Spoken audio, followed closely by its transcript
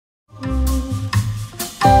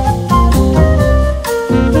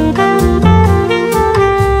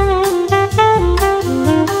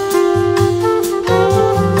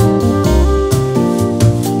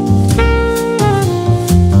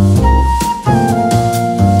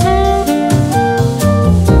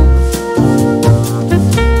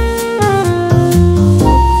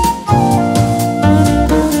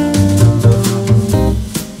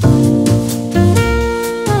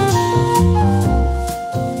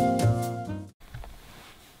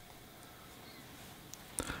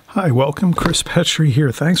Hi, welcome. Chris Petri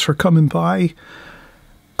here. Thanks for coming by.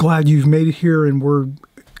 Glad you've made it here, and we're going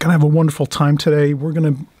to have a wonderful time today. We're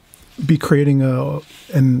going to be creating a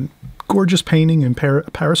gorgeous painting in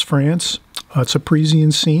Paris, France. It's a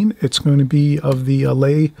Parisian scene. It's going to be of the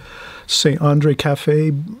Les Saint-Andre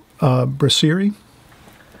Cafe Brasserie.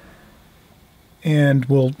 And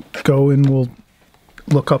we'll go and we'll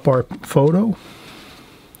look up our photo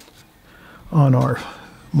on our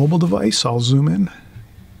mobile device. I'll zoom in.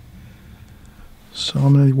 So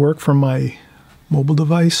I'm going to work from my mobile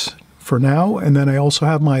device for now, and then I also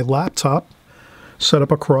have my laptop set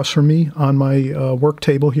up across from me on my work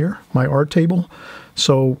table here, my art table.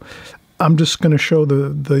 So I'm just going to show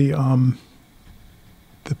the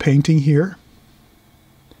painting here,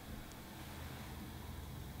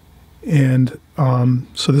 and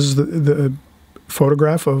so this is the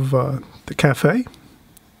photograph of the cafe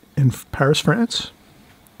in Paris, France,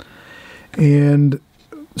 and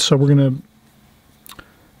so we're going to.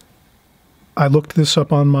 I looked this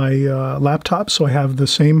up on my laptop, so I have the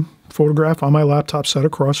same photograph on my laptop set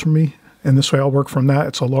across from me, and this way I'll work from that.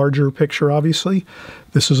 It's a larger picture, obviously.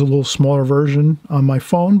 This is a little smaller version on my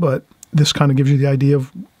phone, but this kind of gives you the idea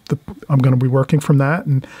of I'm going to be working from that.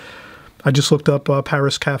 And I just looked up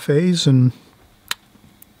Paris cafes and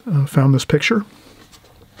found this picture.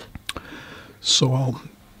 So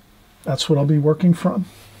that's what I'll be working from.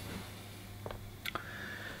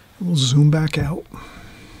 We'll zoom back out.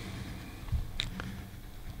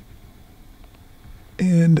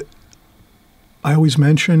 And I always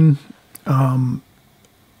mention I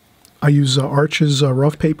use Arches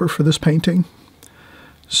rough paper for this painting.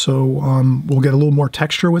 So we'll get a little more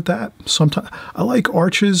texture with that. Sometimes I like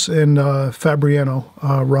Arches and Fabriano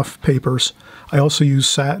rough papers. I also use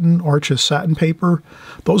satin, Arches satin paper.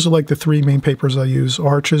 Those are like the three main papers I use: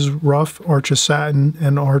 Arches rough, Arches satin,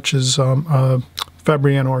 and Arches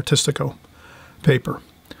Fabriano Artistico paper.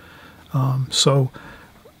 So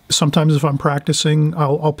sometimes if I'm practicing,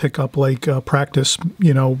 I'll pick up like practice,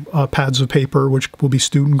 pads of paper, which will be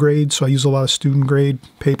student grade. So I use a lot of student grade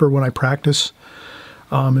paper when I practice,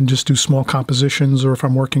 and just do small compositions. Or if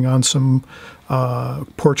I'm working on some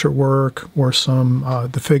portrait work or some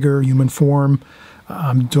the figure, human form,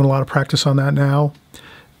 I'm doing a lot of practice on that now.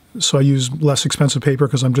 So I use less expensive paper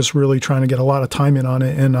because I'm just really trying to get a lot of time in on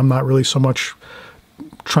it, and I'm not really so much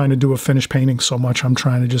trying to do a finished painting so much. I'm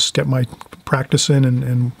trying to just get my practice in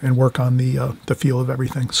and work on the feel of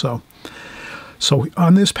everything. So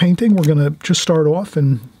on this painting, we're going to just start off,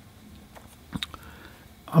 and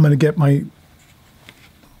I'm going to get my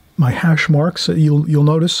hash marks. You'll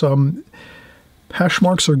notice hash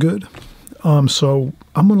marks are good. So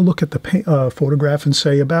I'm going to look at the photograph and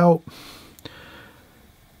say about,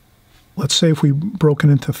 let's say if we broke it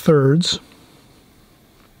into thirds.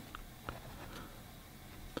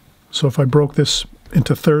 So if I broke this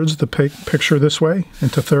into thirds, the picture this way,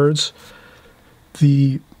 into thirds,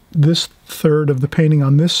 this third of the painting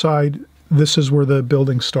on this side, this is where the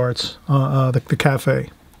building starts, the cafe.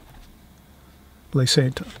 Les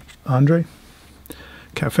Saint-Andre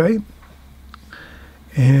Cafe.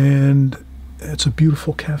 And it's a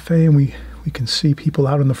beautiful cafe, and we can see people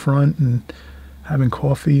out in the front and having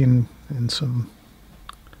coffee and some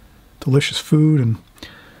delicious food. And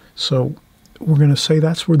so we're going to say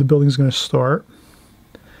that's where the building is going to start.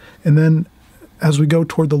 And then as we go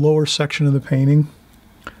toward the lower section of the painting,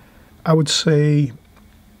 I would say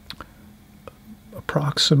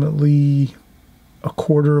approximately a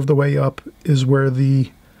quarter of the way up is where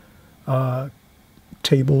the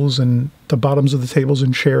tables and the bottoms of the tables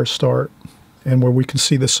and chairs start, and where we can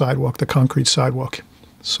see the sidewalk, the concrete sidewalk.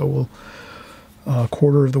 So we'll a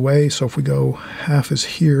quarter of the way. So if we go, half is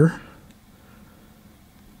here,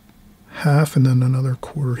 half, and then another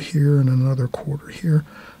quarter here, and another quarter here.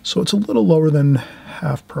 So it's a little lower than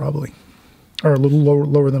half probably, or a little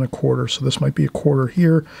lower than a quarter. So this might be a quarter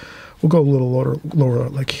here. We'll go a little lower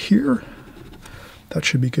like here. That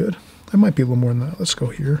should be good. It might be a little more than that. Let's go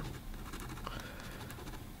here.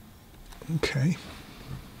 Okay.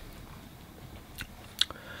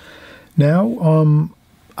 Now,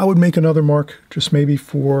 I would make another mark just maybe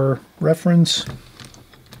for reference.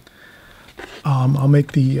 I'll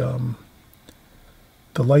make the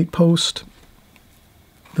light post.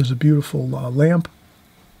 There's a beautiful lamp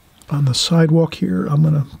on the sidewalk here. I'm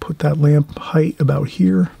going to put that lamp height about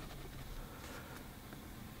here.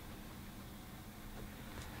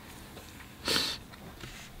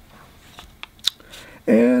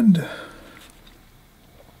 And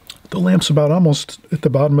the lamp's about almost at the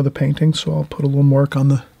bottom of the painting, so I'll put a little mark on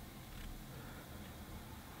the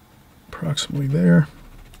approximately there.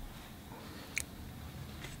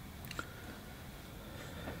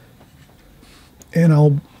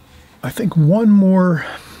 And I think one more,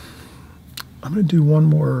 I'm going to do one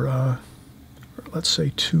more, let's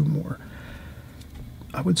say two more.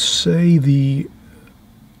 I would say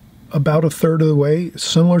about a third of the way,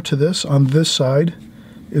 similar to this, on this side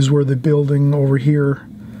is where the building over here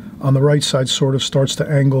on the right side sort of starts to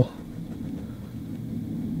angle.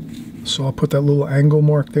 So I'll put that little angle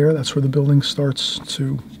mark there. That's where the building starts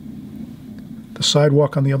to, the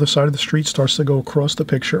sidewalk on the other side of the street starts to go across the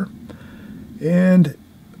picture. And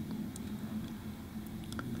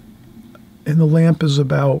the lamp is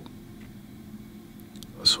about,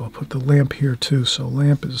 so I'll put the lamp here too. So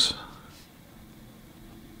lamp is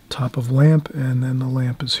top of lamp, and then the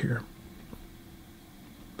lamp is here,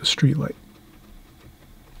 the street light.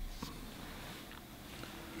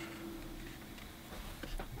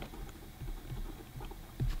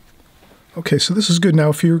 Okay, so this is good. Now,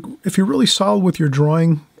 if you're really solid with your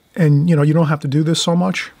drawing, and you don't have to do this so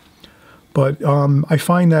much, but I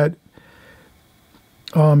find that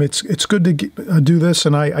it's good to do this,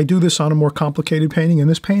 and I do this on a more complicated painting. And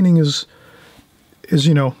this painting is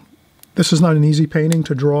this is not an easy painting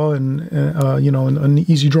to draw, and an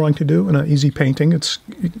easy drawing to do, and an easy painting. It's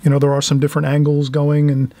there are some different angles going,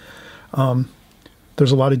 and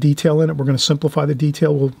there's a lot of detail in it. We're going to simplify the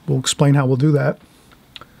detail. We'll explain how we'll do that.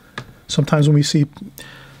 Sometimes when we see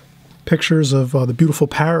pictures of the beautiful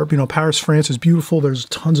Paris, Paris, France is beautiful. There's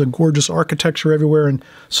tons of gorgeous architecture everywhere, and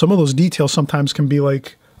some of those details sometimes can be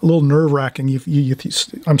like a little nerve-wracking.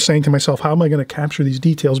 I'm saying to myself, how am I going to capture these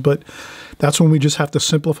details? But that's when we just have to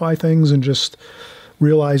simplify things and just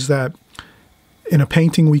realize that in a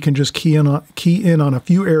painting we can just key in on a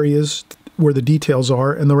few areas where the details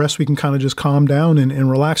are, and the rest we can kind of just calm down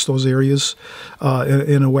and relax those areas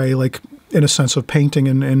in a way, like in a sense of painting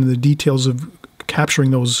and the details of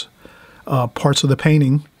capturing those parts of the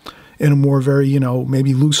painting in a more very,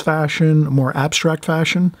 maybe loose fashion, a more abstract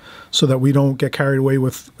fashion, so that we don't get carried away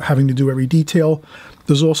with having to do every detail.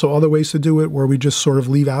 There's also other ways to do it where we just sort of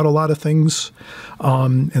leave out a lot of things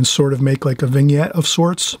and sort of make like a vignette of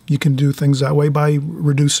sorts. You can do things that way by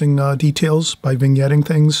reducing details, by vignetting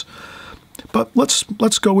things. But let's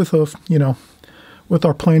go with with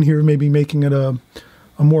our plan here, maybe making it a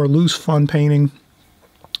more loose, fun painting,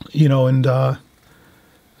 and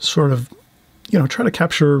sort of, try to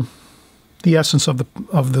capture the essence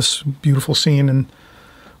of this beautiful scene, and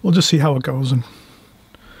we'll just see how it goes. And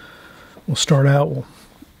we'll start out.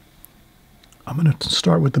 I'm going to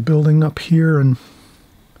start with the building up here, and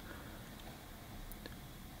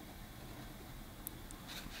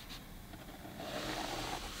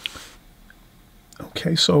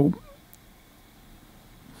okay, so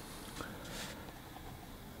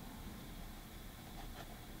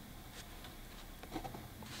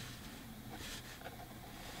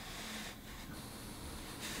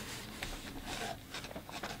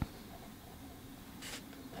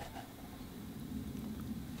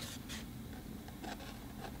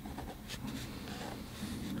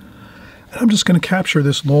I'm just going to capture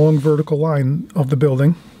this long vertical line of the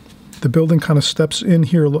building. The building kind of steps in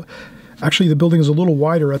here. Actually, the building is a little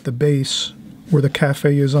wider at the base where the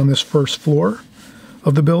cafe is on this first floor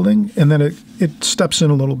of the building, and then it steps in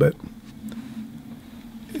a little bit.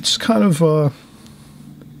 It's kind of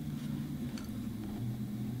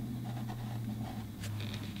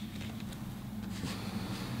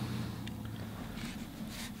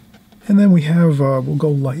and then we have, we'll go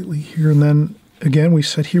lightly here, and then again, we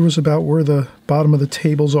said here was about where the bottom of the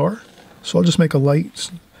tables are. So I'll just make a light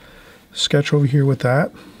sketch over here with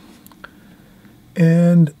that.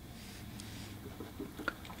 And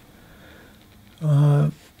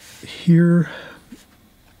here,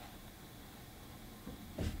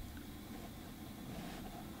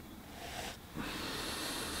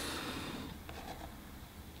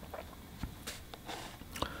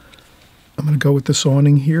 I'm going to go with this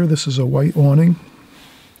awning here. This is a white awning.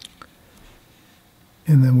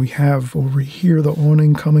 And then we have over here the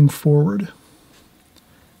awning coming forward.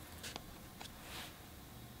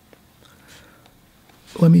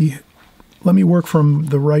 Let me work from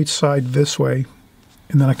the right side this way,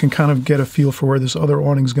 and then I can kind of get a feel for where this other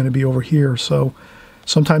awning is going to be over here. So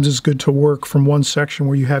sometimes it's good to work from one section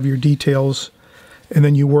where you have your details, and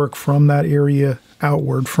then you work from that area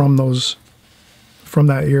outward from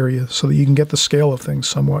that area, so that you can get the scale of things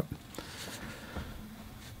somewhat.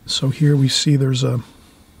 So here we see there's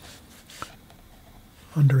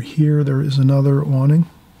under here there is another awning.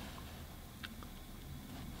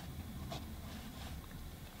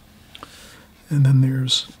 And then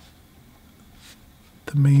there's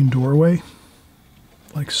the main doorway,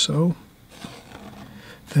 like so.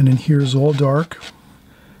 Then in here is all dark.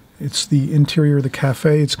 It's the interior of the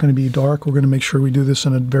cafe. It's going to be dark. We're going to make sure we do this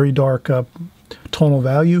in a very dark tonal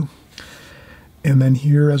value. And then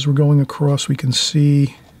here, as we're going across, we can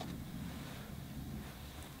see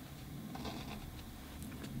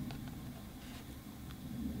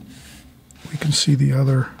the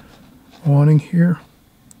other awning here.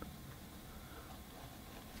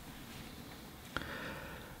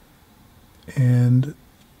 And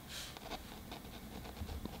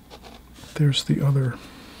there's the other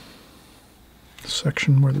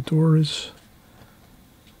section where the door is.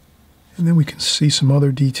 And then we can see some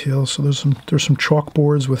other details. So there's some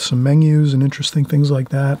chalkboards with some menus and interesting things like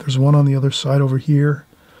that. There's one on the other side over here.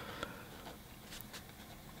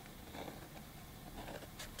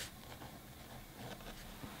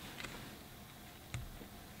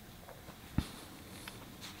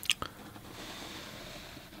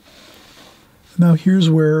 Now here's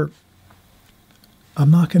where I'm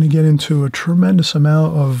not going to get into a tremendous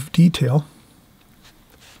amount of detail.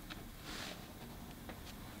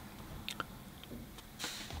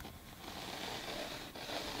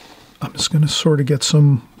 I'm just going to sort of get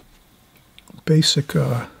some basic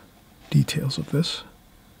details of this.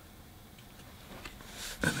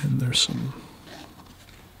 And then there's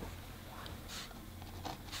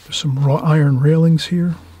some wrought iron railings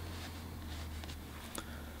here.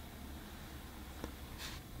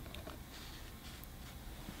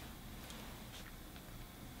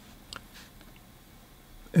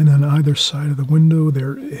 And on either side of the window,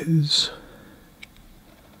 there is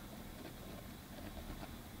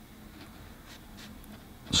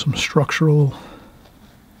some structural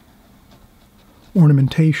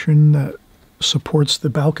ornamentation that supports the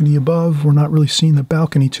balcony above. We're not really seeing the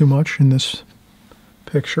balcony too much in this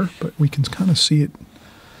picture, but we can kind of see it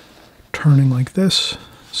turning like this.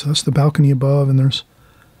 So that's the balcony above, and there's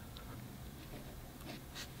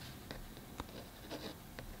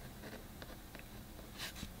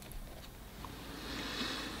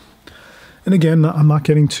and again, I'm not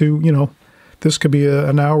getting to, you know, this could be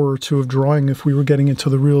an hour or two of drawing if we were getting into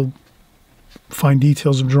the real fine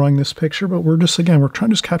details of drawing this picture, but we're just, again, we're trying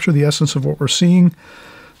to just capture the essence of what we're seeing.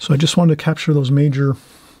 So I just wanted to capture those major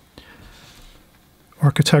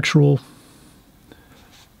architectural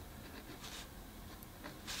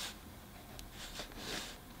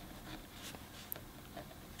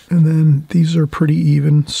and then these are pretty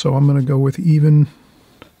even, so I'm going to go with even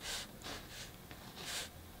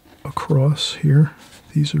across here.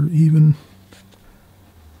 These are even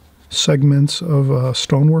segments of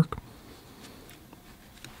stonework.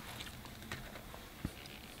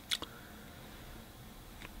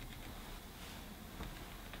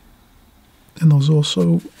 And those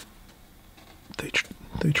also,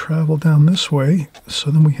 they travel down this way,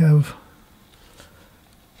 so then we have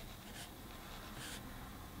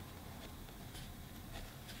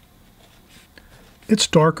it's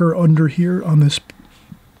darker under here on this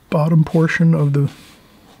bottom portion of the,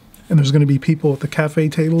 and there's going to be people at the cafe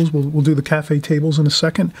tables. We'll do the cafe tables in a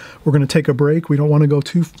second. We're going to take a break. We don't want to go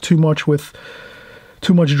too much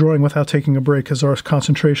drawing without taking a break, because our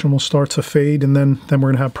concentration will start to fade, and then we're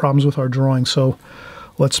going to have problems with our drawing. So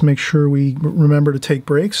let's make sure we remember to take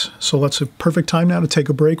breaks. So that's a perfect time now to take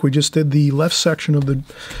a break. We just did the left section of the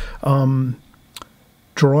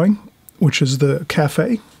drawing, which is the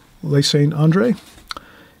Café Les Saint Andre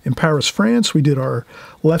in Paris, France. We did our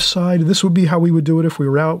left side. This would be how we would do it if we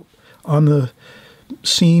were out on the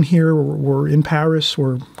scene here. We're in Paris.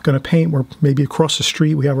 We're going to paint. We're maybe across the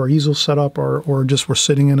street. We have our easel set up, or just we're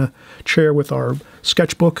sitting in a chair with our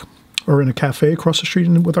sketchbook, or in a cafe across the street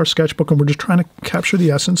with our sketchbook, and we're just trying to capture the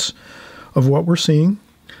essence of what we're seeing.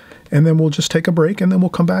 And then we'll just take a break, and then we'll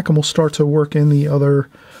come back and we'll start to work in the other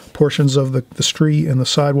portions of the street and the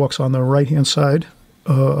sidewalks on the right-hand side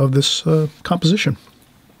of this composition.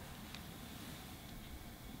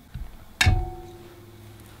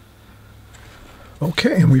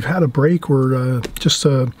 Okay, and we've had a break. We're just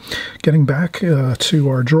getting back to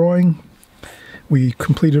our drawing. We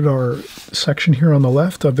completed our section here on the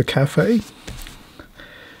left of the cafe,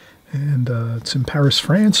 and it's in Paris,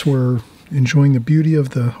 France. We're enjoying the beauty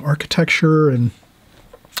of the architecture and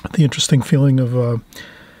the interesting feeling of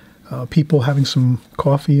people having some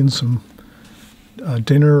coffee and some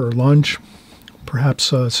dinner or lunch.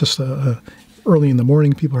 Perhaps it's just early in the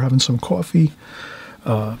morning, people are having some coffee.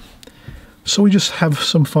 So we just have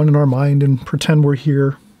some fun in our mind and pretend we're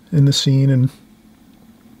here in the scene. And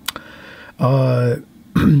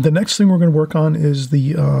the next thing we're going to work on is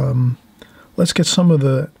the, let's get some of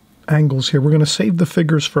the angles here. We're going to save the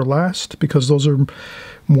figures for last, because those are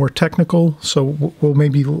more technical. So we'll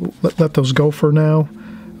maybe let those go for now.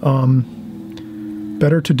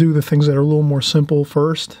 better to do the things that are a little more simple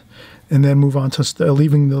first, and then move on to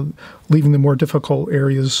leaving the more difficult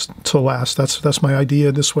areas to last. That's my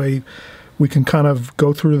idea. This way, we can kind of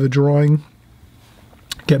go through the drawing,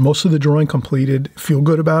 get most of the drawing completed, feel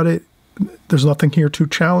good about it. There's nothing here too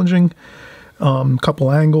challenging.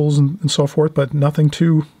 Couple angles and so forth, but nothing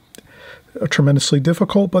too tremendously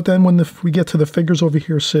difficult. But then when we get to the figures over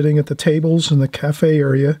here sitting at the tables in the cafe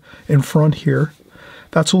area in front here,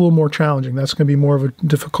 that's a little more challenging. That's going to be more of a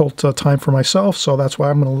difficult time for myself, so that's why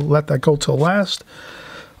I'm going to let that go till last.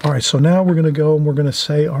 All right, so now we're going to go and we're going to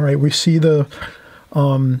say, all right, we see the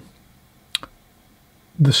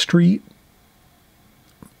street.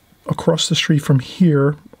 Across the street from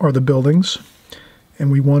here are the buildings,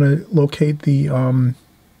 and we want to locate the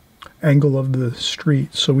angle of the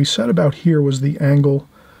street. So we said about here was the angle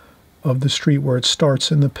of the street where it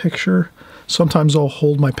starts in the picture. Sometimes I'll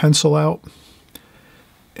hold my pencil out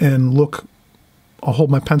and look. I'll hold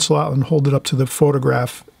my pencil out and hold it up to the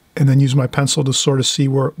photograph, and then use my pencil to sort of see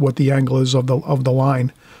what the angle is of the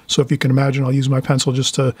line. So if you can imagine, I'll use my pencil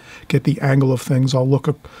just to get the angle of things. I'll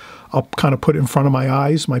kind of put it in front of my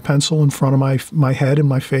eyes, my pencil in front of my head and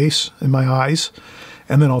my face and my eyes,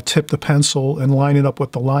 and then I'll tip the pencil and line it up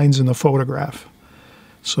with the lines in the photograph.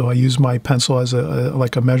 So I use my pencil as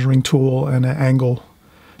like a measuring tool and an angle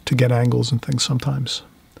to get angles and things sometimes.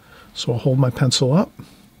 So I'll hold my pencil up,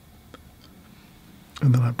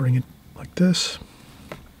 and then I bring it like this.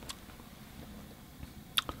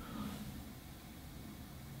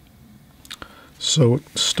 So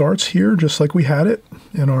it starts here just like we had it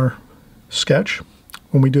in our sketch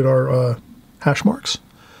when we did our hash marks.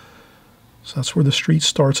 So that's where the street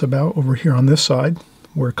starts, about over here on this side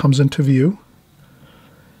where it comes into view.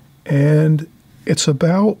 And it's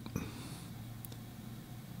about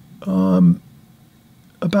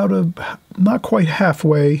not quite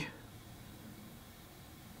halfway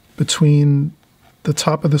between the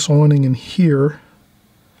top of this awning and here.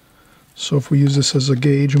 So if we use this as a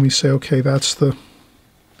gauge and we say, okay, that's the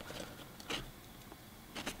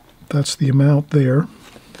amount there.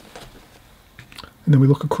 And then we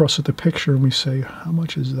look across at the picture and we say, how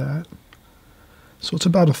much is that? So it's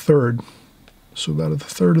about a third. So about a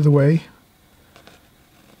third of the way.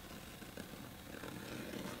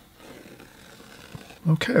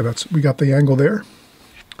 Okay, we got the angle there.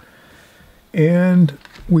 And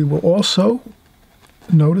we will also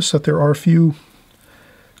notice that there are a few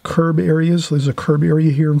curb areas. There's a curb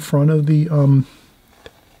area here in front of the, I'm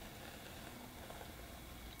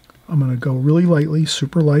going to go really lightly,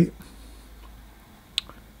 super light.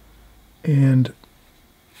 And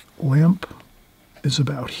lamp is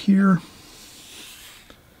about here.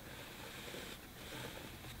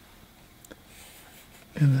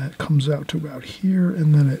 And that comes out to about here,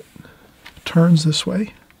 and then it turns this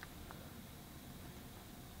way.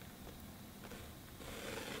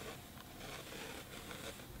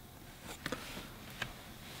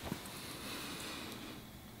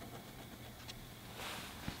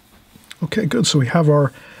 Okay, good. So we have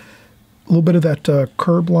our little bit of that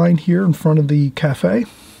curb line here in front of the cafe.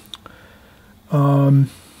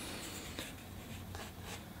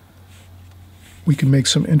 We can make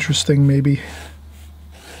some interesting, maybe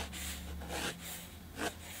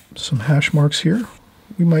some hash marks here.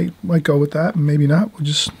 We might go with that, and maybe not. We'll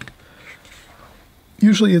just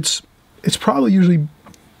usually it's probably usually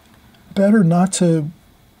better not to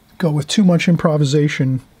go with too much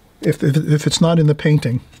improvisation if it's not in the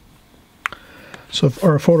painting. So,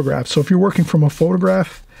 or a photograph. So if you're working from a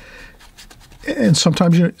photograph, and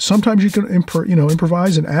sometimes you can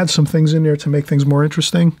improvise and add some things in there to make things more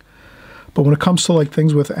interesting. But when it comes to like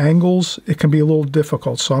things with angles, it can be a little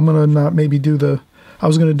difficult. So I'm gonna not maybe do I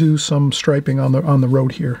was gonna do some striping on the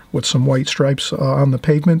road here with some white stripes on the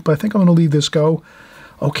pavement, but I think I'm gonna leave this go.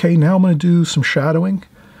 Okay, now I'm gonna do some shadowing.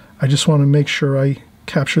 I just want to make sure I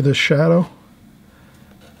capture this shadow.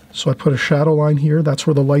 So I put a shadow line here. That's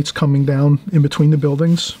where the light's coming down in between the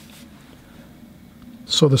buildings.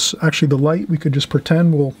 So this actually the light, we could just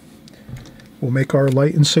pretend we'll make our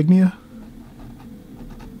light insignia.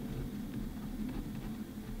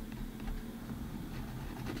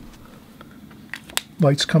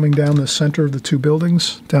 Light's coming down the center of the two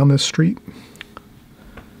buildings, down this street.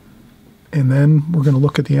 And then we're going to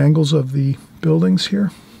look at the angles of the buildings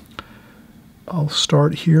here. I'll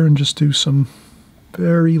start here and just do some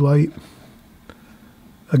very light.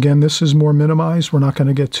 Again, this is more minimized. We're not going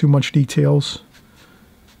to get too much details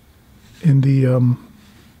in the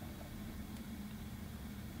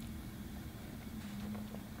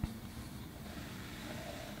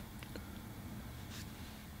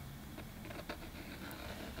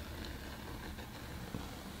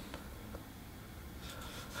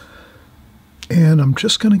And I'm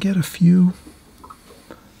just going to get a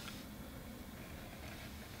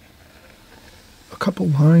couple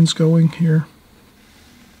lines going here.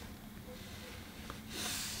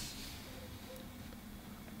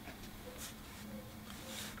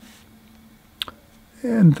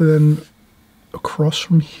 And then across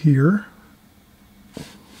from here,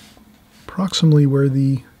 approximately where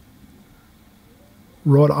the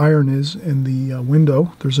wrought iron is in the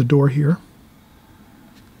window, there's a door here.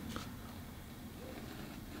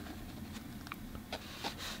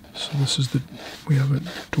 So this is we have a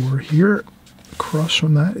door here. Across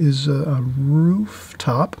from that is a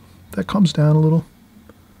rooftop that comes down a little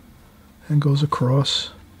and goes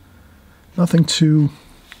across. Nothing too,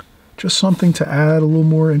 just something to add a little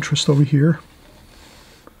more interest over here.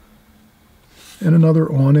 And another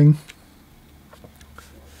awning,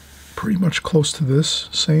 pretty much close to this,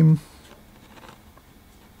 same.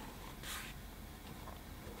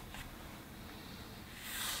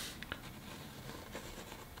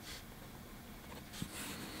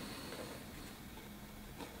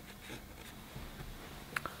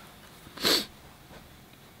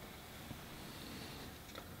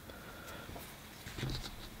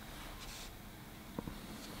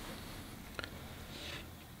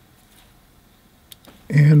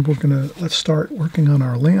 And let's start working on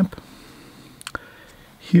our lamp.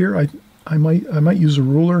 Here I might use a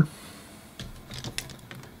ruler.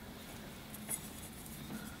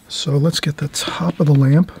 So let's get the top of the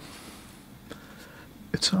lamp.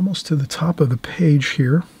 It's almost to the top of the page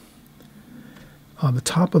here. The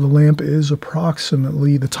top of the lamp is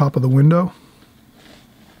approximately the top of the window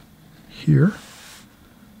here.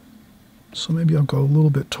 So maybe I'll go a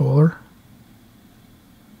little bit taller.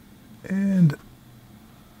 And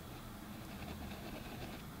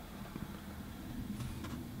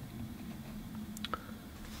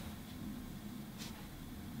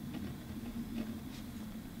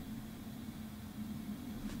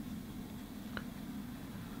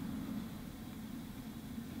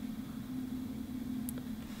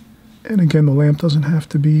again, the lamp doesn't have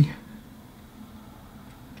to be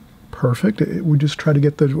perfect. We just try to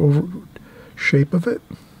get the shape of it.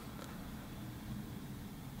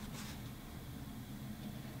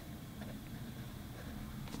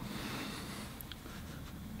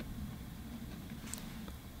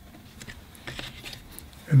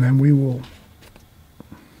 And then we will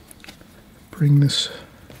bring this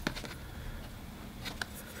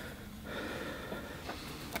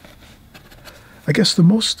I guess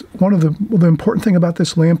one of the important thing about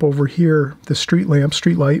this lamp over here, the street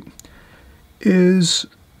light, is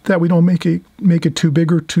that we don't make it too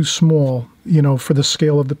big or too small, you know, for the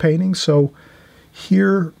scale of the painting. So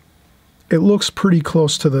here it looks pretty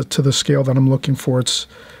close to the scale that I'm looking for. It's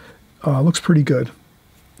looks pretty good.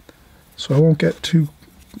 So I won't get too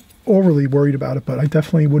overly worried about it, but I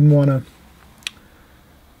definitely wouldn't want to.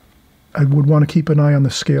 I would want to keep an eye on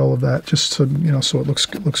the scale of that, just so you know, so it looks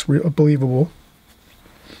believable.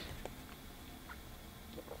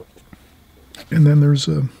 And then there's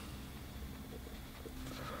a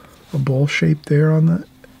ball shape there on that.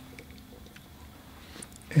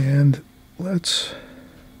 And let's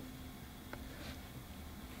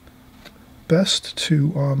best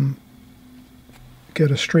to get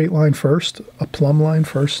a straight line first, a plumb line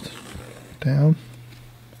first, down.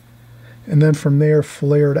 And then from there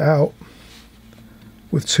flare it out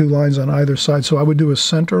with 2 lines on either side. So I would do a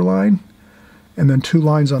center line and then 2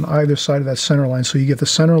 lines on either side of that center line. So you get the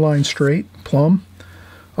center line straight, plumb,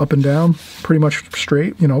 up and down, pretty much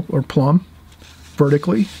straight, you know, or plumb,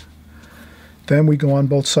 vertically. Then we go on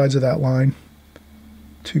both sides of that line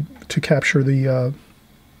to capture the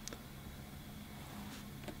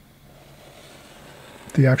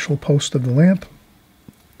actual post of the lamp.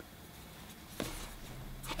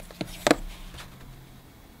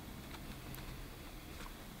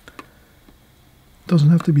 Doesn't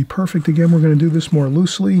have to be perfect. Again, we're going to do this more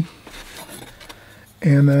loosely.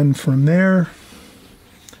 And then from there,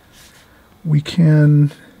 we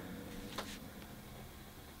can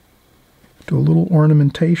do a little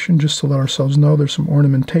ornamentation just to let ourselves know there's some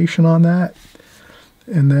ornamentation on that.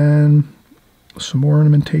 And then some more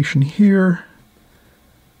ornamentation here.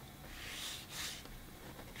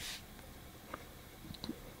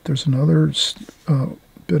 There's another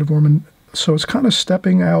bit of ornament. So it's kind of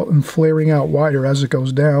stepping out and flaring out wider as it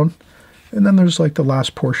goes down. And then there's like the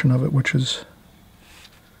last portion of it, which is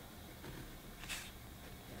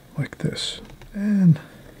like this. And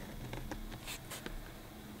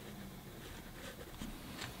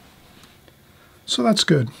so that's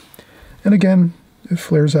good. And again, it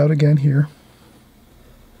flares out again here.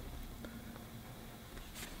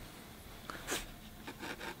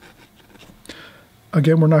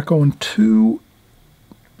 Again, we're not going too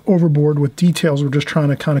overboard with details. We're just trying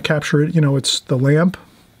to kind of capture it. You know, it's the lamp,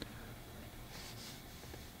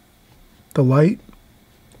 the light,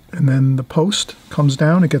 and then the post comes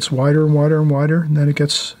down. It gets wider and wider and wider, and then it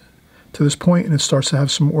gets to this point and it starts to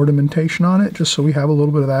have some ornamentation on it, just so we have a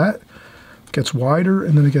little bit of that. It gets wider,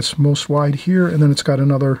 and then it gets most wide here, and then it's got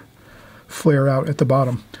another flare out at the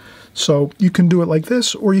bottom. So you can do it like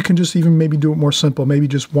this, or you can just even maybe do it more simple, maybe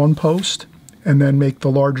just one post and then make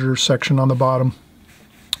the larger section on the bottom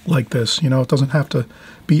like this. You know, it doesn't have to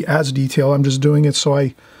be as detailed. I'm just doing it so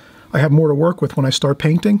I have more to work with when I start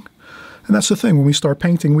painting. And that's the thing, when we start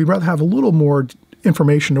painting, we'd rather have a little more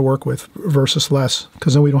information to work with versus less,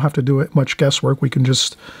 because then we don't have to do it much guesswork. We can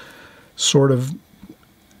just sort of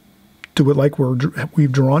do it like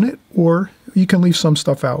we've drawn it, or you can leave some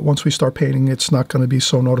stuff out. Once we start painting, it's not going to be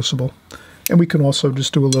so noticeable. And we can also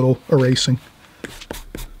just do a little erasing.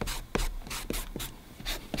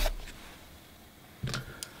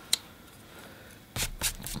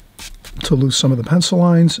 To lose some of the pencil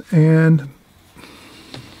lines, and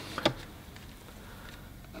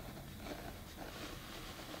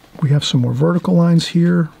we have some more vertical lines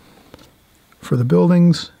here for the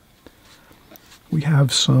buildings. We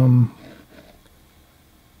have some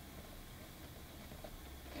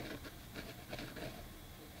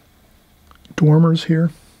dormers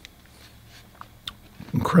here.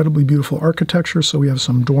 Incredibly beautiful architecture. So we have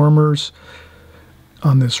some dormers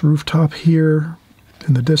on this rooftop here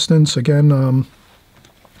in the distance. Again,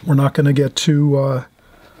 we're not going to get too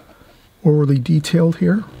overly detailed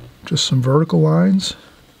here. Just some vertical lines,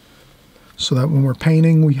 so that when we're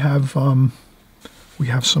painting, we have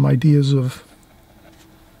some ideas of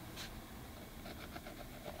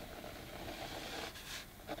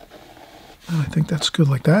I think that's good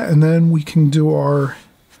like that. And then we can do our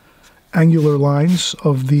angular lines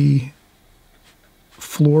of the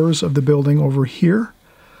floors of the building over here.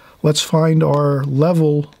 Let's find our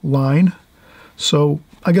level line. So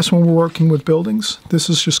I guess when we're working with buildings, this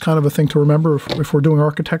is just kind of a thing to remember if we're doing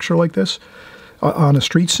architecture like this on a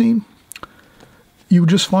street scene. You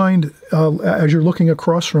just find, as you're looking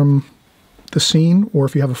across from the scene, or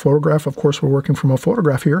if you have a photograph, of course we're working from a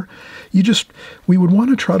photograph here, we would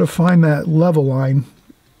want to try to find that level line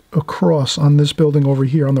across on this building over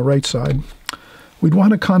here on the right side. We'd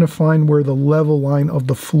want to kind of find where the level line of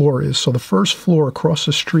the floor is. So the first floor across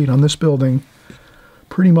the street on this building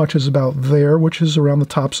pretty much is about there, which is around the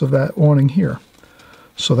tops of that awning here.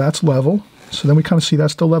 So that's level. So then we kind of see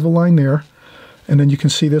that's the level line there. And then you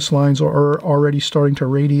can see this lines are already starting to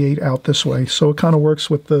radiate out this way. So it kind of works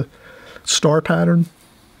with the star pattern.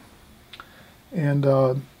 And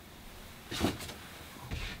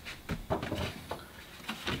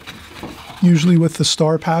usually with the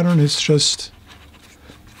star pattern, it's just,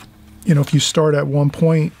 you know, if you start at one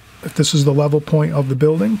point, if this is the level point of the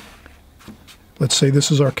building, let's say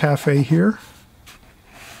this is our cafe here.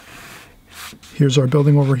 Here's our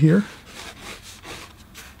building over here.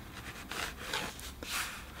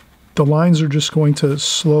 The lines are just going to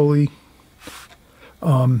slowly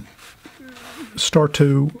start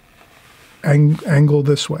to angle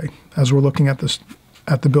this way as we're looking at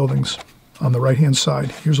the buildings on the right-hand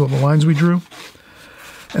side. Here's all the lines we drew.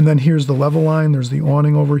 And then here's the level line. There's the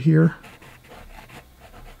awning over here.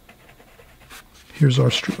 Here's our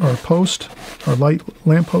post, our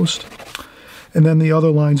lamp post. And then the other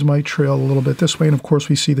lines might trail a little bit this way. And of course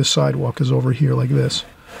we see the sidewalk is over here like this.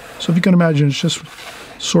 So if you can imagine, it's just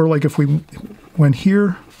sort of like if we went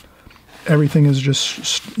here, everything is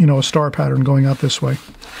just, you know, a star pattern going out this way.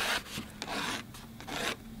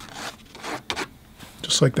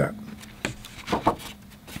 Just like that.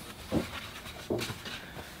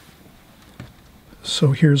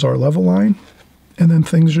 So here's our level line. And then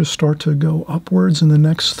things just start to go upwards, and the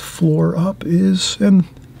next floor up is, and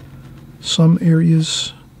some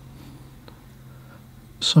areas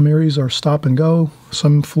are stop and go.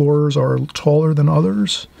 Some floors are taller than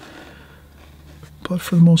others. But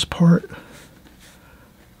for the most part,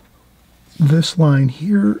 this line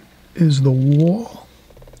here is the wall.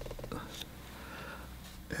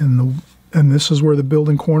 And this is where the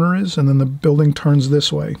building corner is, and then the building turns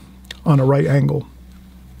this way on a right angle.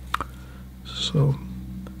 So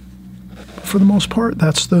for the most part,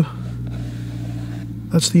 that's the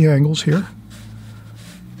angles here.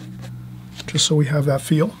 Just so we have that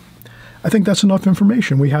feel. I think that's enough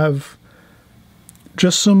information. We have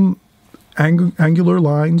just some angular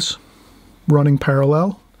lines running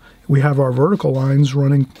parallel. We have our vertical lines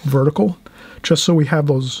running vertical, just so we have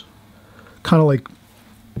those kind of like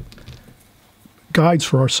guides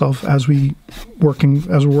for ourselves as we're working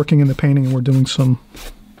in the painting and we're doing some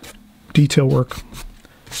detail work.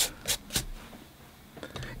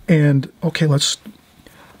 And okay,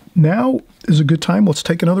 now is a good time. Let's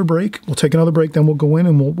take another break. We'll take another break, then we'll go in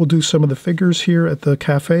and we'll do some of the figures here at the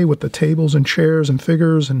cafe with the tables and chairs and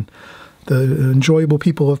figures and the enjoyable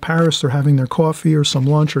people of Paris. They're having their coffee or some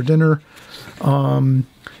lunch or dinner. And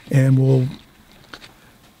we'll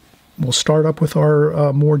start up with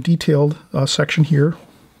our more detailed section here.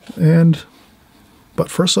 But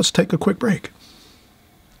first, let's take a quick break.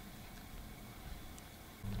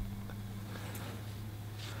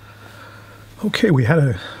 Okay, we had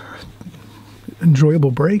a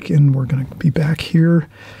enjoyable break, and we're going to be back here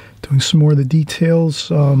doing some more of the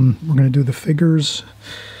details. We're going to do the figures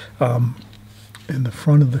in the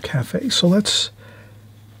front of the cafe. So let's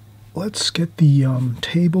get the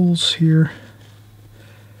tables here.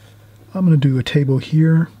 I'm going to do a table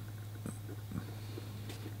here.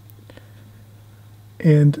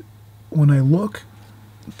 And when I look,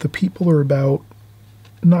 the people are about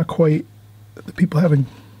not quite, the people having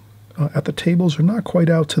at the tables are not quite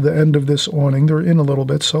out to the end of this awning. They're in a little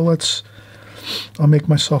bit, so I'll make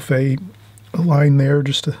myself a line there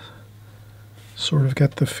just to sort of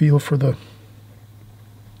get the feel for the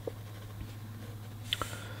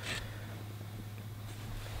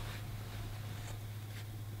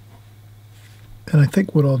and I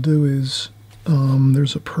think what I'll do is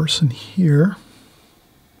there's a person here.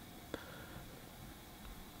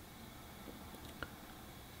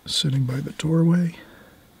 Sitting by the doorway.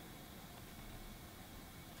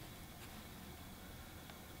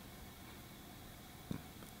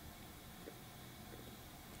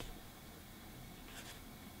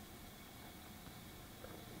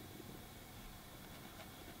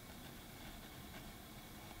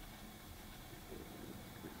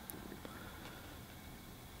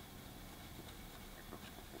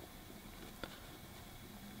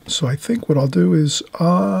 So I think what I'll do is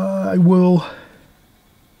I will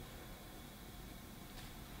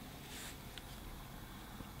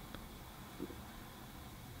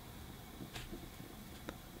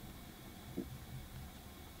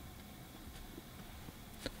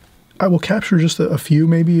capture just a few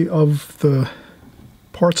maybe of the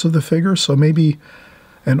parts of the figure. So maybe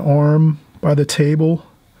an arm by the table,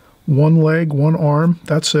 one leg, one arm.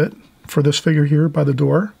 That's it for this figure here by the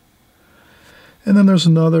door. And then there's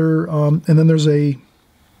another, and then there's a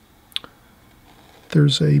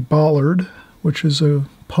bollard, which is a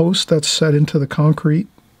post that's set into the concrete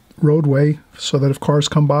roadway so that if cars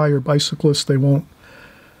come by or bicyclists, they won't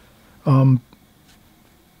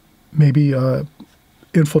maybe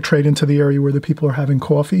infiltrate into the area where the people are having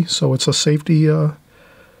coffee. So it's a safety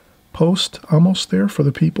post almost there for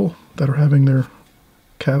the people that are having their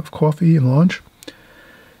coffee and lunch.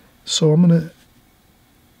 So I'm going to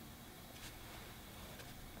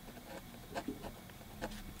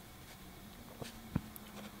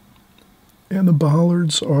and the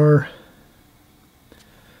bollards are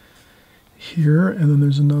here, and then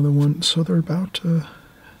there's another one. So they're about to,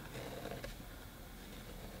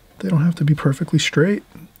 they don't have to be perfectly straight.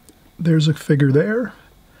 There's a figure there.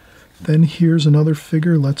 Then here's another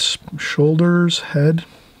figure. Let's shoulders, head.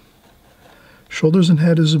 Shoulders and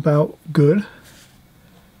head is about good.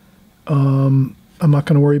 I'm not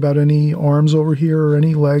going to worry about any arms over here or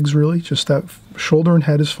any legs really. Just that shoulder and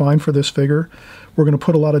head is fine for this figure. We're going to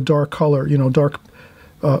put a lot of dark color, dark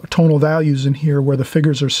tonal values in here where the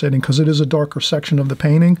figures are sitting because it is a darker section of the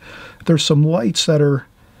painting. There's some lights that are,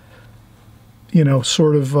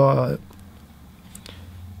 sort of,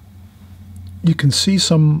 you can see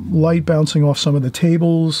some light bouncing off some of the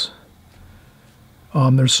tables.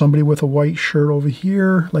 There's somebody with a white shirt over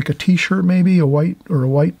here, like a t-shirt maybe, a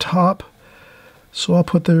white top. So I'll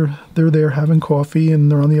put they're there having coffee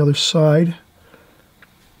and they're on the other side.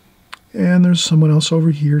 And there's someone else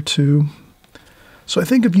over here too. So I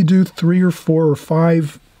think if you do 3 or 4 or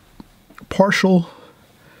 5 partial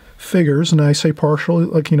figures, and I say partial,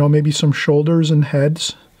 like, maybe some shoulders and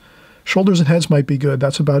heads. Shoulders and heads might be good.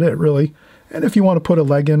 That's about it, really. And if you want to put a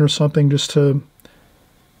leg in or something just to...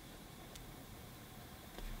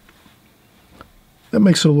 That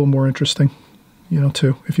makes it a little more interesting,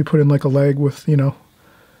 too. If you put in like a leg with,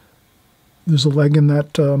 there's a leg in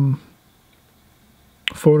that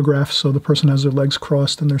photograph, so the person has their legs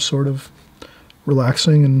crossed and they're sort of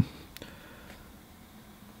relaxing, and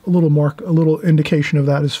a little indication of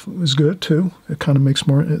that is good too. It kind of makes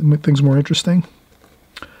things more interesting.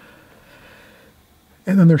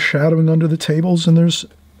 And then there's shadowing under the tables, and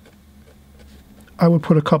I would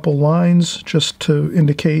put a couple lines just to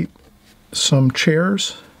indicate some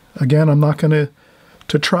chairs. Again, I'm not going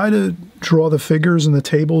to try to draw the figures and the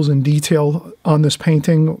tables in detail on this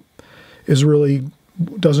painting is really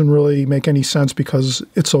doesn't really make any sense because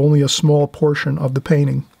it's only a small portion of the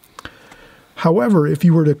painting. However, if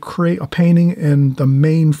you were to create a painting and the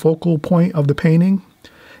main focal point of the painting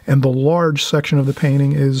and the large section of the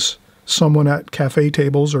painting is someone at cafe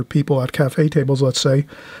tables or people at cafe tables, let's say,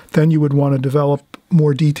 then you would want to develop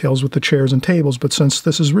more details with the chairs and tables. But since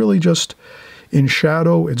this is really just in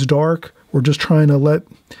shadow, it's dark, we're just trying to let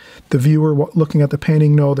the viewer looking at the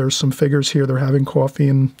painting know there's some figures here, they're having coffee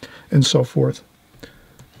and so forth.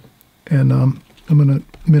 And I'm going to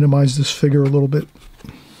minimize this figure a little bit.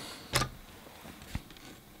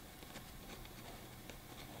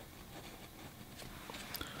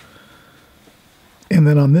 And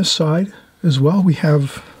then on this side as well, we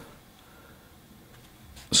have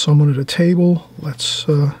someone at a table. Let's,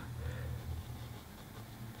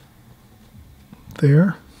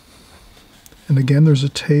 there. And again, there's a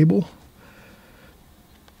table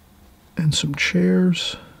and some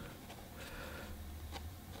chairs.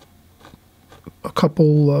 A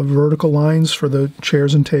couple vertical lines for the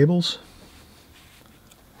chairs and tables.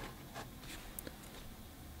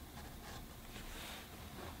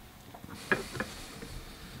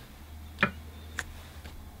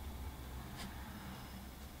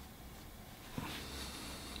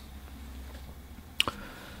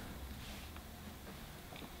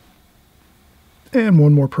 And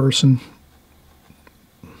one more person.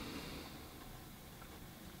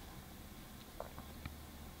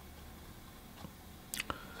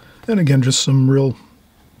 And again, just some real,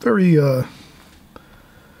 very,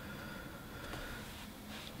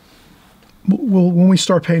 when we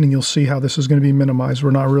start painting, you'll see how this is going to be minimized.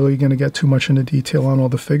 We're not really going to get too much into detail on all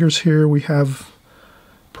the figures here. We have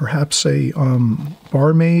perhaps a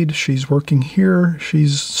barmaid. She's working here.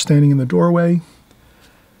 She's standing in the doorway.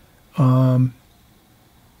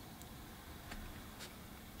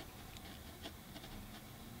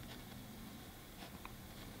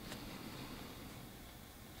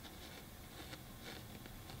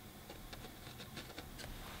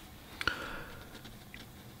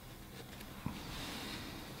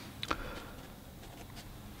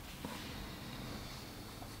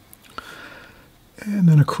 And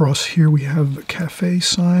then across here we have a cafe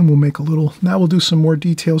sign. We'll make a little, now we'll do some more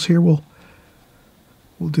details here. We'll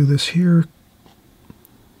do this here.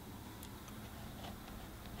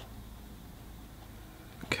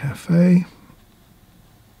 Cafe.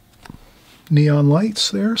 Neon lights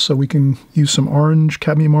there, so we can use some orange,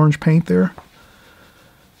 cadmium orange paint there.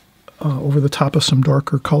 Over the top of some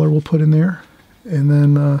darker color we'll put in there. And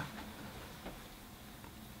then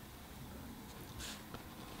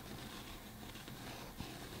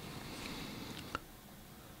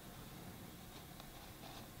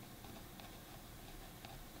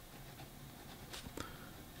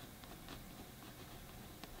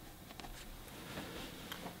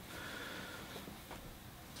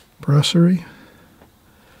brasserie,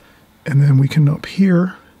 and then we can up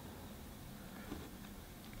here,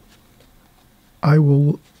 I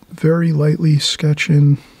will very lightly sketch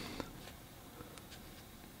in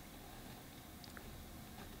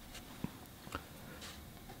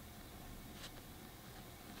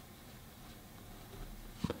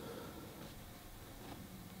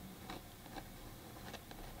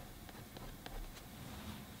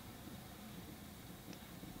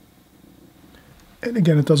and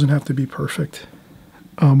again, it doesn't have to be perfect.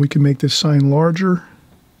 We can make this sign larger.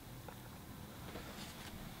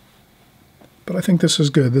 But I think this is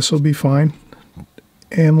good. This will be fine.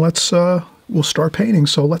 And we'll start painting.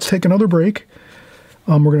 So let's take another break.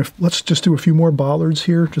 Let's just do a few more bollards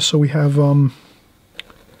here, just so we have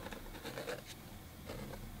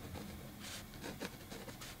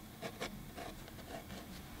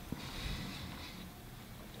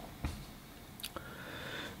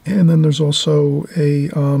and then there's also a,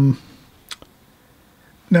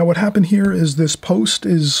 now what happened here is this post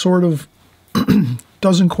is sort of,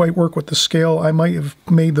 doesn't quite work with the scale. I might have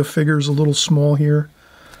made the figures a little small here,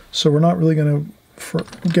 so we're not really going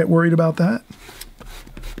to get worried about that.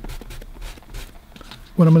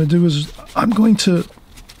 What I'm going to do is I'm going to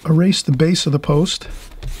erase the base of the post.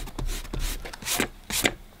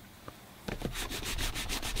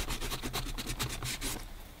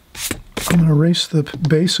 I'm going to erase the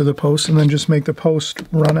base of the post and then just make the post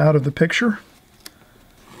run out of the picture.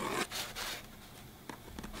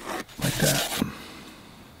 Like that.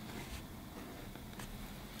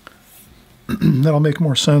 That'll make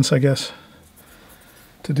more sense, I guess,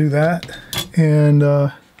 to do that. And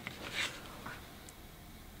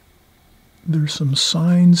there's some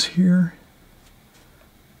signs here.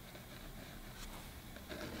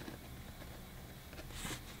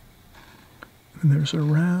 And there's a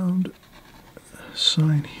round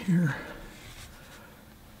sign here.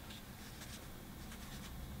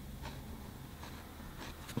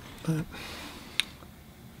 But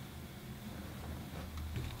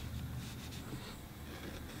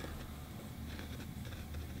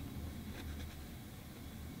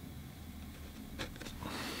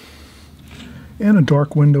and a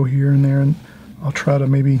dark window here and there, and I'll try to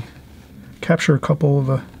maybe capture a couple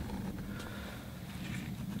of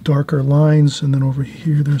darker lines, and then over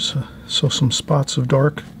here there's some spots of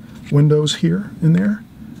dark windows here and there,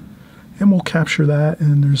 and we'll capture that.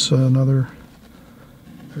 And there's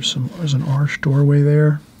there's an arched doorway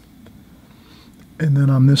there, and then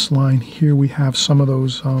on this line here we have some of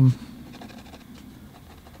those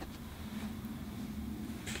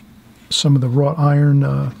some of the wrought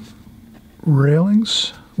iron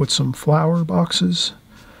railings with some flower boxes,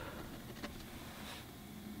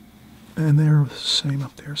 and they're the same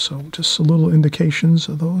up there, so just a little indications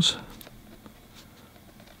of those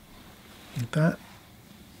like that.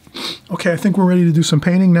 Okay, I think we're ready to do some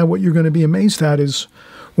painting. Now what you're going to be amazed at is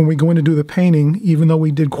when we go in to do the painting, even though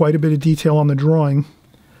we did quite a bit of detail on the drawing,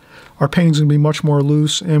 our painting's going to be much more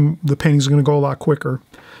loose and the painting's going to go a lot quicker.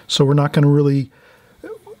 So we're not going to really,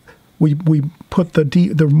 we put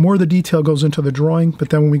the more the detail goes into the drawing, but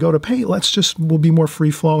then when we go to paint, we'll be more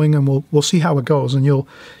free flowing, and we'll see how it goes, and you'll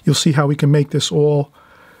see how we can make this all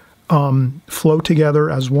flow together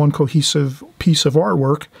as one cohesive piece of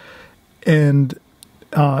artwork, and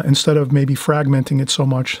instead of maybe fragmenting it so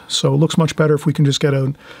much. So it looks much better if we can just get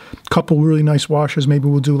a couple really nice washes. Maybe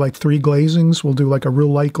we'll do like 3 glazings. We'll do like a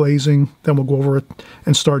real light glazing, then we'll go over it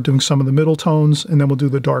and start doing some of the middle tones, and then we'll do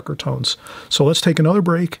the darker tones. So let's take another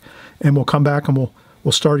break, and we'll come back and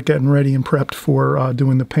we'll start getting ready and prepped for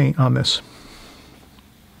doing the paint on this.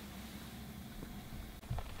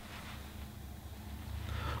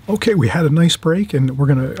 Okay, we had a nice break, and we're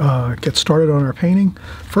going to get started on our painting.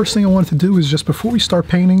 First thing I wanted to do is, just before we start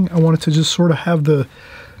painting, I wanted to just sort of have the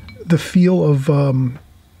feel of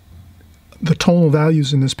the tonal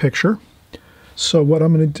values in this picture. So what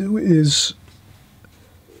I'm going to do is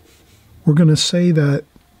we're going to say that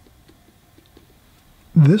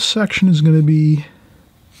this section is going to be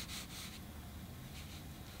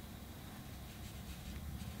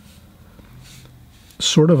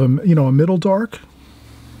sort of a middle dark.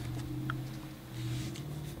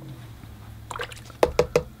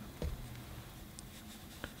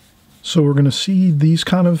 So we're going to see these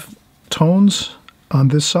kind of tones on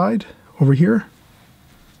this side over here.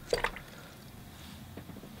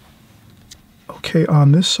 Okay,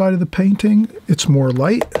 on this side of the painting, it's more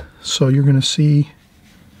light. So you're going to see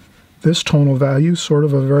this tonal value, sort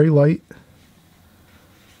of a very light.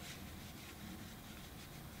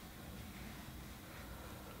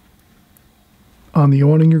 On the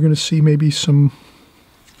awning, you're going to see maybe some,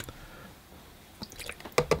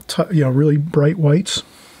 really bright whites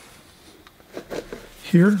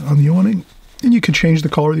here on the awning. And you can change the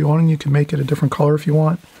color of the awning. You can make it a different color if you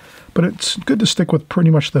want. But it's good to stick with pretty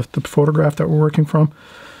much the photograph that we're working from.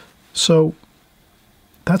 So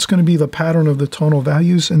that's going to be the pattern of the tonal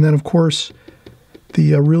values. And then, of course,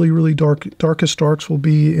 the really, really darkest darks will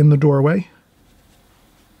be in the doorway.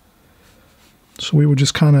 So we would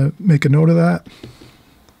just kind of make a note of that.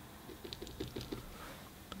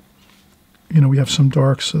 We have some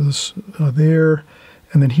darks there.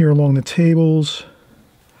 And then here along the tables.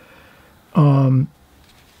 And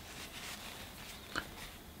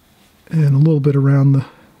a little bit around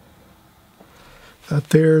that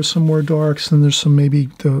there's some more darks. Then there's some, maybe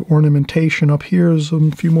the ornamentation up here is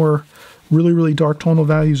a few more really, really dark tonal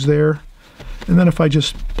values there. And then if I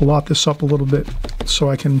just blot this up a little bit so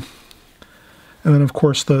I can, and then of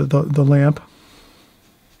course the lamp.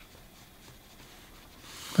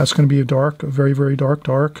 That's going to be a very, very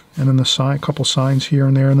dark. And then the sign, couple signs here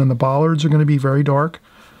and there. And then the bollards are going to be very dark.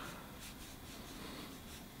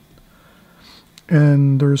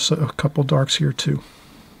 And there's a couple darks here too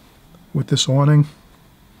with this awning.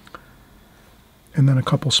 And then a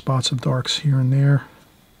couple spots of darks here and there.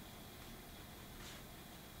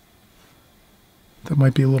 That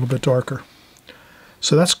might be a little bit darker.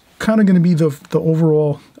 So that's kind of going to be the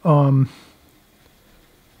overall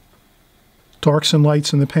darks and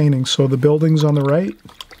lights in the painting. So the buildings on the right,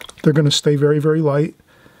 they're going to stay very, very light.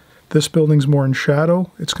 This building's more in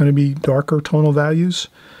shadow. It's going to be darker tonal values.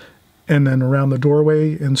 And then around the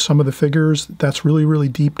doorway and some of the figures, that's really, really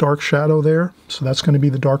deep dark shadow there. So that's going to be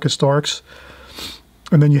the darkest darks.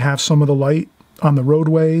 And then you have some of the light on the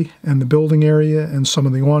roadway and the building area and some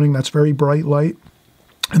of the awning. That's very bright light.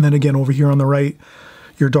 And then again, over here on the right,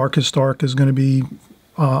 your darkest dark is going to be,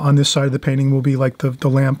 on this side of the painting, will be like the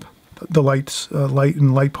lamp, the lights, light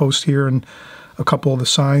and light post here, and a couple of the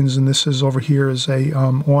signs. And this is over here is a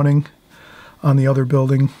awning on the other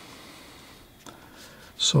building.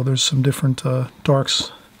 So there's some different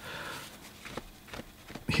darks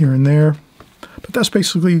here and there. But that's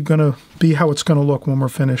basically going to be how it's going to look when we're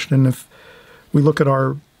finished. And if we look at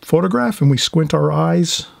our photograph and we squint our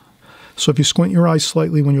eyes, so if you squint your eyes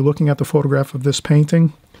slightly when you're looking at the photograph of this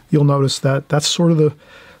painting, you'll notice that that's sort of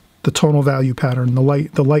the tonal value pattern, the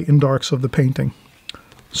light and darks of the painting.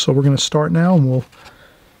 So we're going to start now, and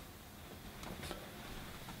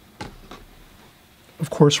of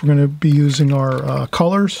course, we're going to be using our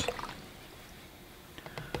colors.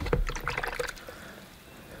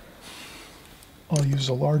 I'll use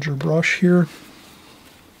a larger brush here.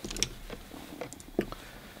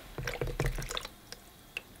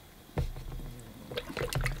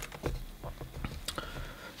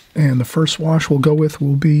 And the first wash we'll go with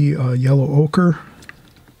will be yellow ochre,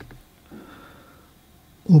 a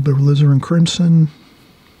little bit of alizarin crimson,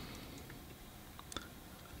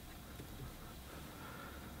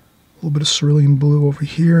 a little bit of cerulean blue over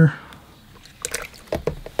here,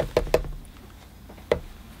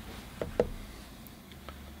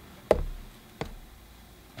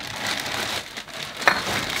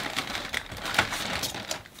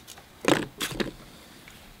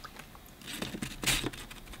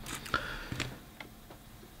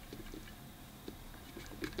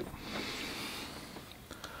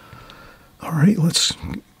 all right, let's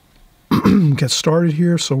get started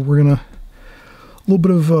here. So we're going to, a little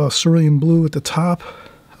bit of cerulean blue at the top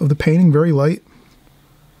of the painting, very light.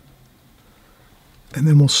 And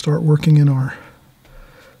then we'll start working in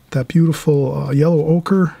that beautiful yellow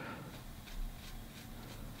ochre.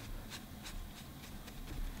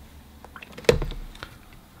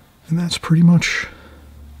 And that's pretty much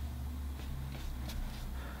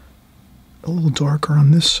a little darker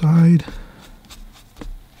on this side.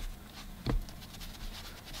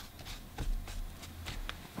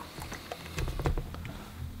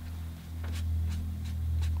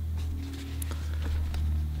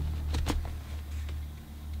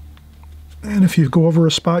 And if you go over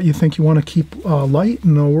a spot you think you want to keep light,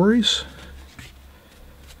 no worries.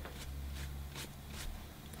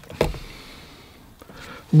 A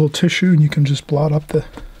little tissue and you can just blot up the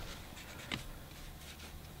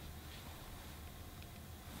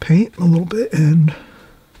paint a little bit and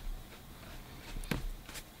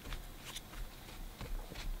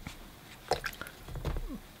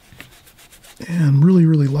really,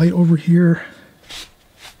 really light over here.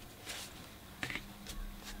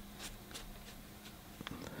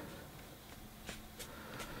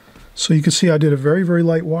 So you can see I did a very, very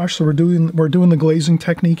light wash. So we're doing the glazing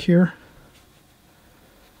technique here.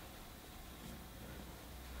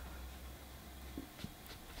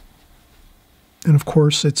 And of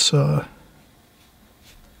course it's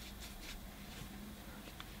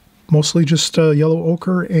mostly just yellow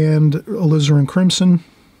ochre and alizarin crimson.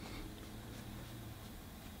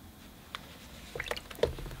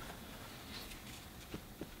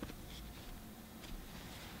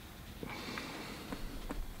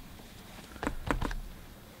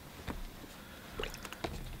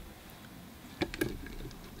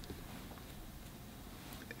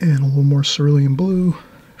 And a little more cerulean blue,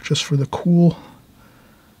 just for the cool.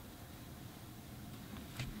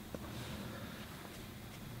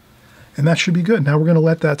 And that should be good. Now we're going to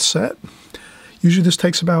let that set. Usually this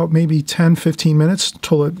takes about maybe 10-15 minutes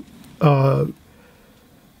until it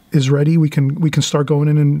is ready. We can start going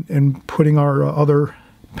in and putting our other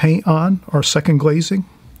paint on, our second glazing.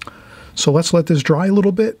 So let's let this dry a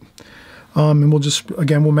little bit. And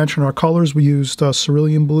we'll mention our colors. We used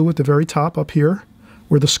cerulean blue at the very top up here,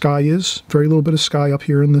 where the sky is. Very little bit of sky up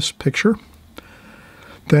here in this picture.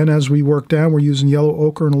 Then as we work down, we're using yellow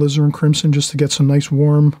ochre and alizarin crimson just to get some nice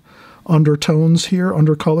warm undertones here,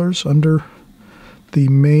 undercolors, under the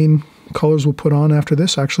main colors we'll put on after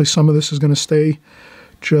this. Actually, some of this is going to stay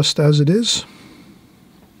just as it is.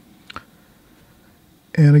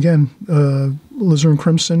 And again, alizarin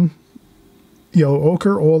crimson, yellow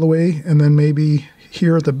ochre all the way, and then maybe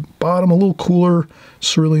here at the bottom, a little cooler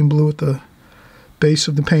cerulean blue at the base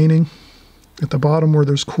of the painting, at the bottom where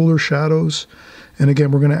there's cooler shadows. And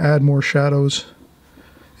again, we're going to add more shadows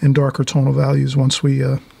and darker tonal values once we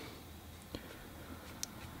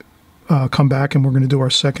come back, and we're going to do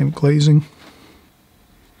our second glazing.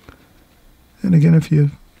 And again, if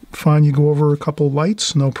you find you go over a couple of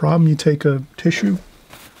lights, no problem. You take a tissue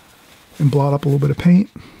and blot up a little bit of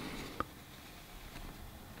paint.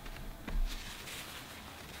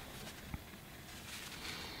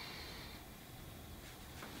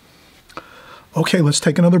 Okay, let's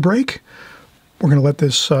take another break. We're going to let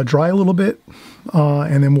this dry a little bit,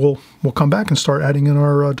 and then we'll come back and start adding in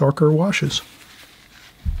our darker washes.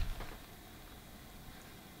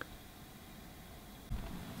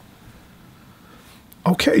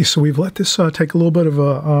 Okay, so we've let this take a little bit of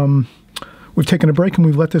a, we've taken a break and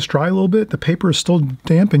we've let this dry a little bit. The paper is still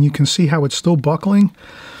damp and you can see how it's still buckling.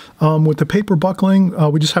 With the paper buckling,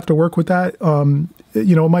 we just have to work with that.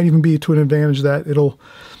 You know, it might even be to an advantage that it'll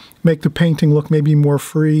make the painting look maybe more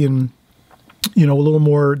free and, you know, a little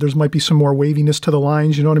more, there might be some more waviness to the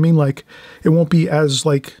lines, you know what I mean? Like, it won't be as,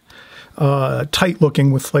 like, tight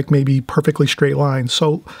looking with, like, maybe perfectly straight lines.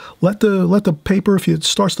 So let the paper, if it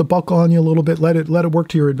starts to buckle on you a little bit, let it work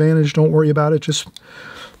to your advantage. Don't worry about it. Just,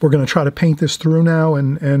 we're going to try to paint this through now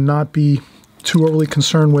and not be too overly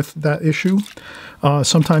concerned with that issue.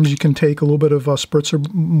 Sometimes you can take a little bit of spritzer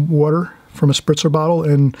water from a spritzer bottle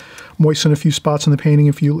and moisten a few spots in the painting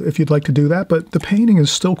if you'd like to do that. But the painting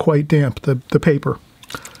is still quite damp, the paper.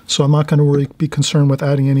 So I'm not going to really be concerned with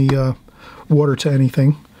adding any water to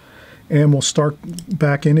anything. And we'll start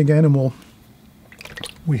back in again, and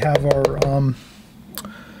we have our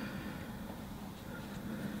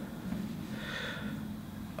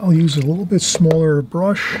I'll use a little bit smaller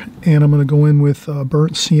brush, and I'm going to go in with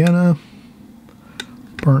burnt sienna,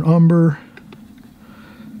 burnt umber,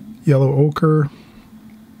 yellow ochre,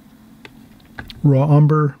 raw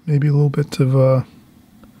umber, maybe a little bit of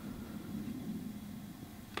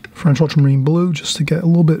French ultramarine blue just to get a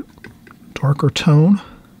little bit darker tone.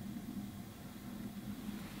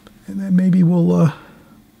 And then maybe we'll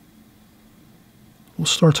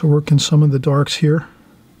start to work in some of the darks here.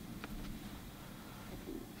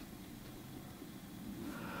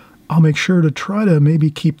 I'll make sure to try to maybe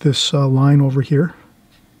keep this line over here.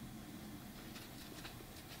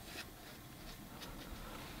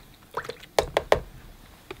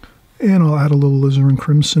 And I'll add a little alizarin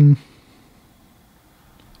crimson,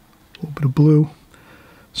 a little bit of blue.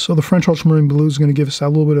 So the French ultramarine blue is going to give us that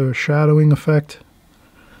little bit of a shadowing effect.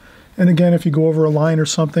 And again, if you go over a line or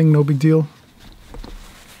something, no big deal.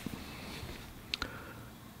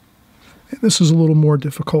 And this is a little more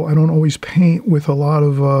difficult. I don't always paint with a lot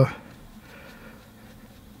of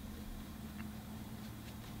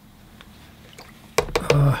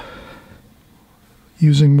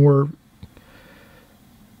using more.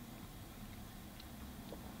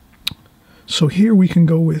 So here we can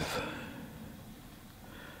go with,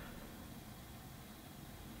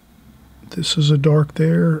 this is a dark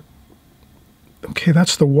there. Okay,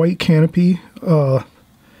 that's the white canopy.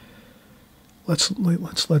 Let's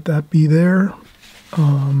let that be there.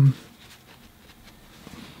 Now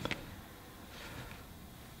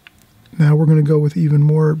we're going to go with even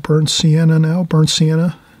more burnt sienna now. Burnt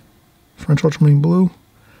sienna, French ultramarine blue.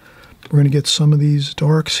 We're going to get some of these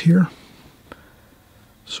darks here.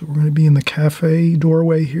 So we're going to be in the cafe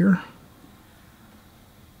doorway here.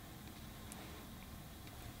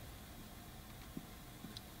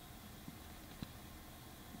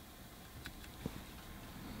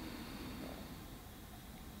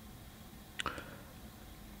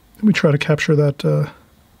 Let me try to capture that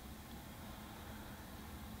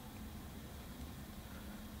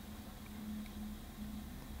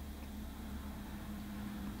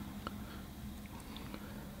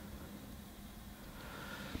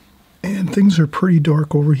and things are pretty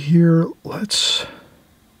dark over here. Let's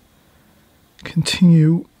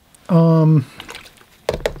continue. Let's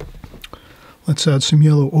add some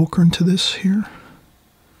yellow ochre into this here.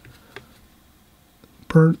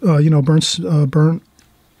 Burnt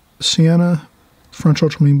sienna, French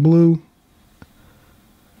ultramarine blue,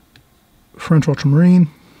 French ultramarine,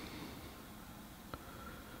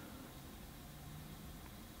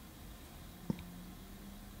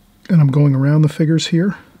 and I'm going around the figures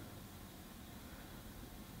here.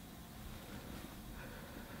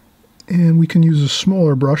 And we can use a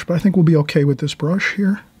smaller brush, but I think we'll be okay with this brush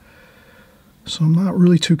here. So I'm not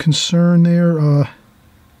really too concerned there. We're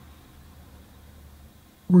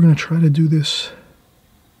going to try to do this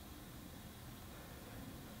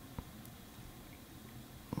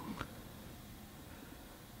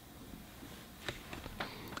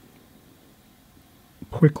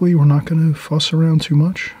quickly. We're not going to fuss around too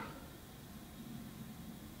much.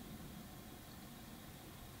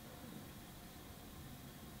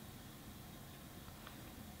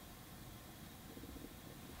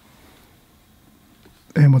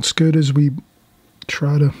 And what's good is we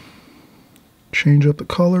try to change up the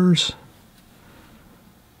colors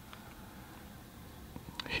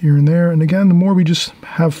here and there. And again, the more we just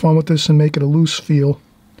have fun with this and make it a loose feel,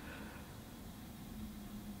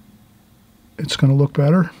 it's going to look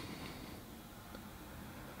better.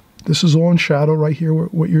 This is all in shadow right here,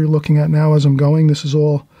 what you're looking at now as I'm going. This is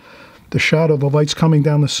all the shadow. The light's coming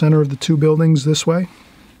down the center of the two buildings this way.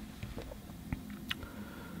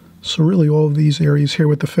 So really all of these areas here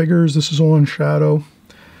with the figures, this is all in shadow.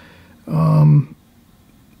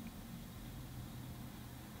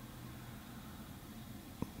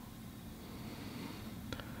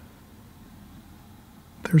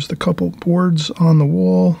 There's the couple boards on the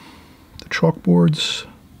wall, the chalkboards.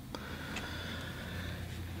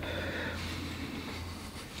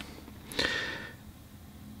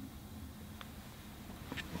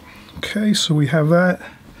 Okay, so we have that.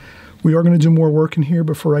 We are going to do more work in here,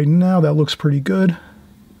 but for right now, that looks pretty good.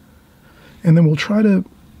 And then we'll try to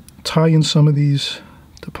tie in some of the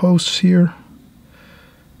posts here.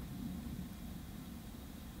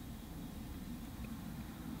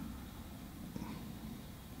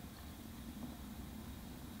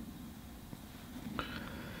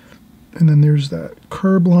 And then there's that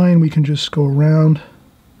curb line. We can just go around.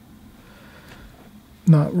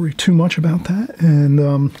 Not worry too much about that.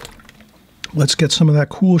 And let's get some of that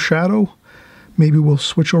cool shadow. Maybe we'll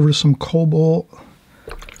switch over to some cobalt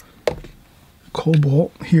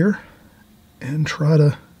here and try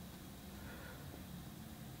to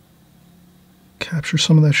capture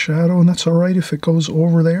some of that shadow. And that's all right if it goes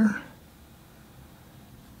over there.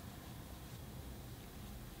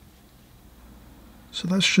 So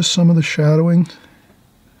that's just some of the shadowing.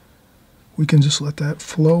 We can just let that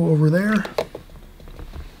flow over there.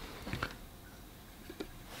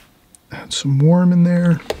 Add some warm in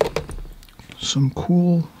there. Some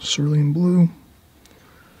cool cerulean blue.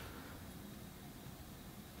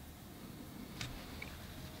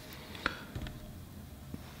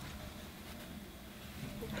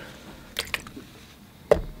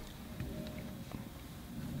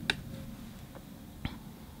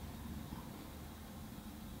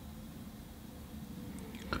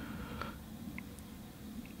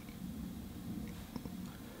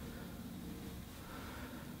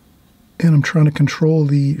 And I'm trying to control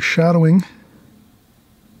the shadowing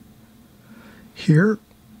here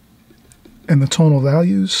and the tonal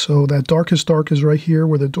values. So that darkest dark is right here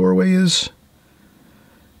where the doorway is.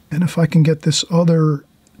 And if I can get this other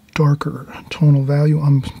darker tonal value,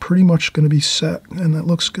 I'm pretty much going to be set, and that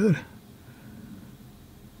looks good.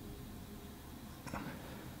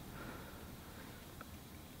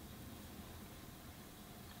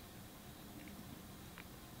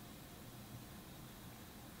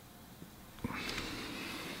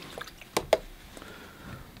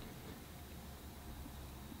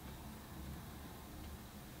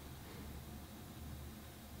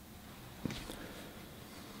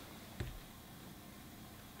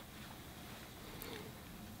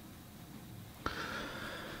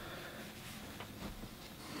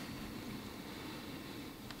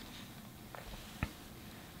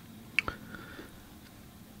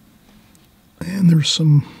 And there's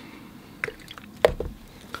some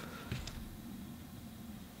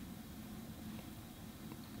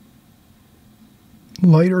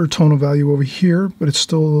lighter tonal value over here, but it's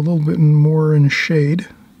still a little bit more in shade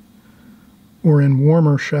or in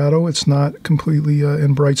warmer shadow. It's not completely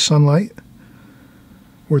in bright sunlight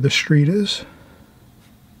where the street is.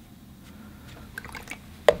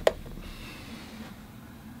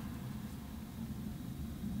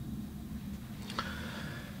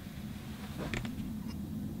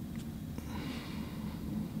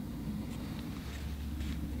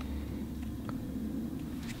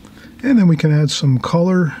 And then we can add some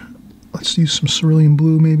color. Let's use some cerulean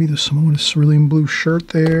blue, maybe. There's someone with a cerulean blue shirt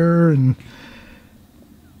there. And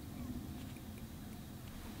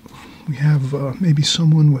we have maybe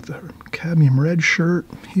someone with a cadmium red shirt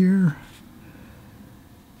here.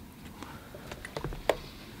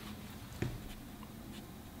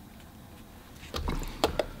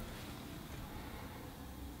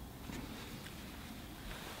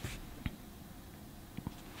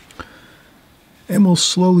 And we'll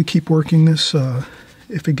slowly keep working this.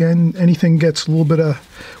 If again, anything gets a little bit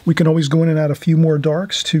we can always go in and add a few more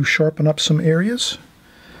darks to sharpen up some areas.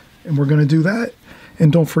 And we're going to do that.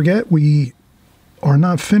 And don't forget, we are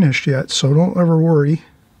not finished yet, so don't ever worry.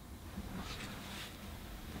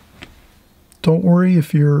 Don't worry if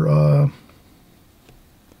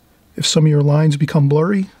some of your lines become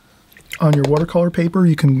blurry on your watercolor paper.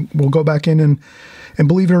 We'll go back in and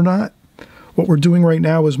believe it or not, what we're doing right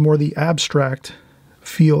now is more the abstract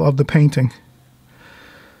feel of the painting.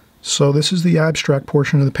 So this is the abstract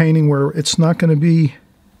portion of the painting where it's not going to be,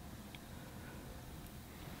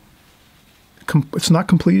 it's not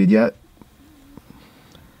completed yet.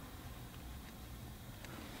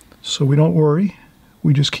 So we don't worry.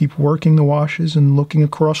 We just keep working the washes and looking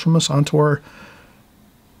across from us onto our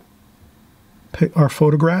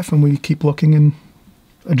photograph, and we keep looking and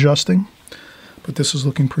adjusting. But this is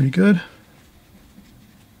looking pretty good.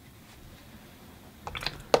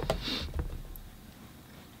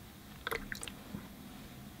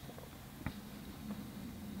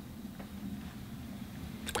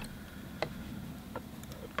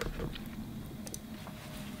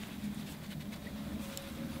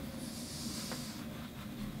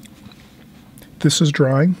 This is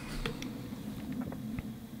drying.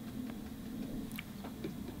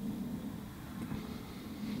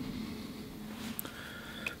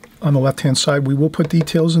 On the left-hand side, we will put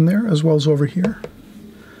details in there as well as over here.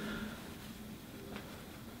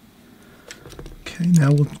 Okay,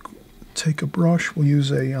 now we'll take a brush. We'll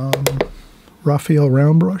use a Raphael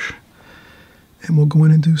round brush, and we'll go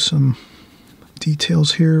in and do some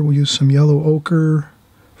details here. We'll use some yellow ochre,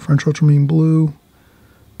 French ultramarine blue,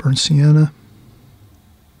 burnt sienna.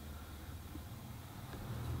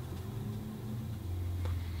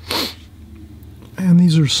 And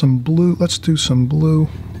these are some blue. Let's do some blue.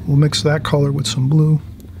 We'll mix that color with some blue.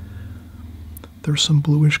 There's some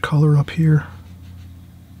bluish color up here.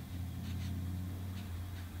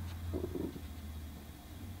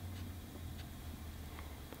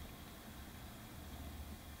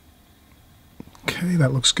 Okay,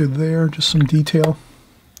 that looks good there. Just some detail.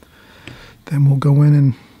 Then we'll go in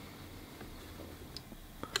and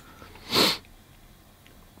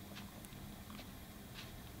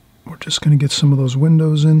we're just going to get some of those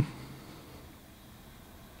windows in.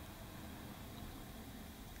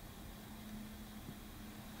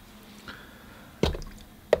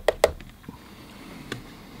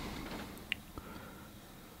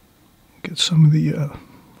 Get some of the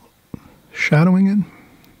shadowing in.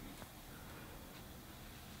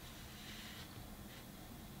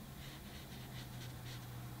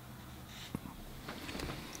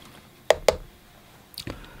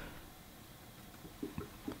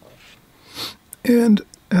 And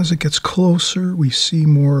as it gets closer, we see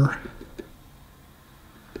more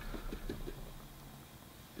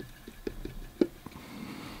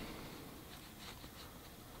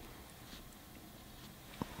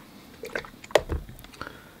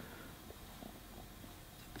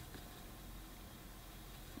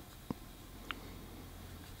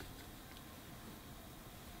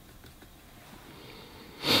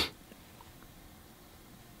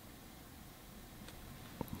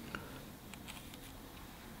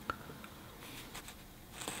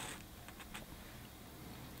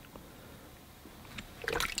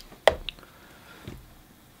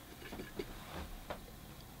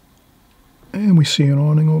and we see an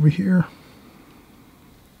awning over here.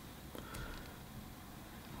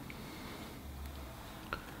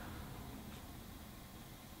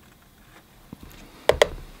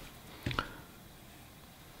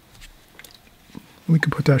 We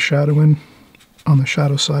can put that shadow in on the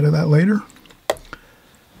shadow side of that later.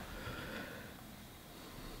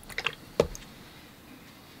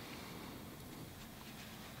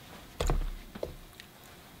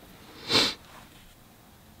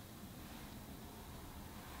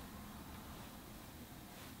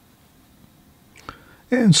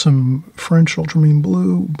 And some French ultramarine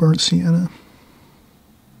blue, burnt sienna.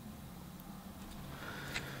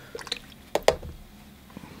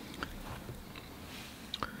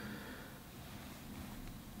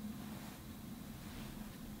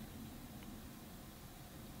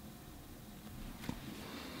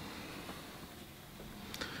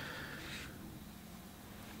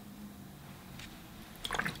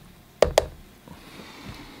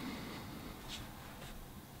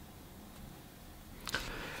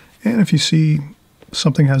 And if you see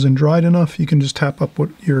something hasn't dried enough, you can just tap up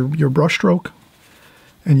with your brush stroke,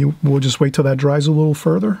 and we'll just wait till that dries a little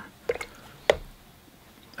further.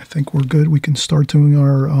 I think we're good. We can start doing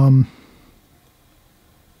our and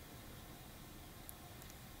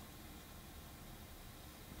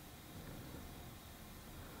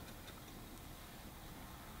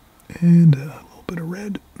a little bit of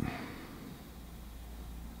red.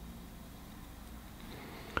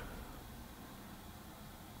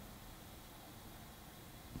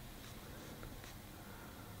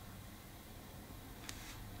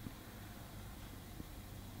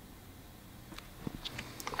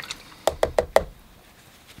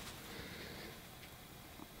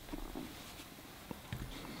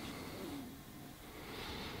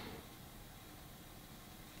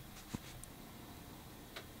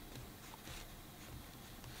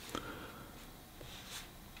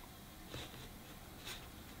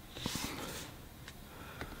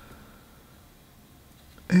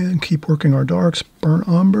 And keep working our darks, burnt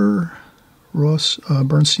umber,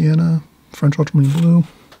 burnt sienna, French ultramarine blue.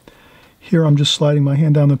 Here I'm just sliding my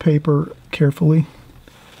hand down the paper carefully.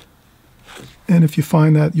 And if you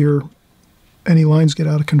find that any lines get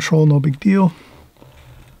out of control, no big deal.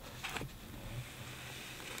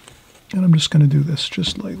 And I'm just going to do this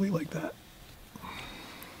just lightly like that.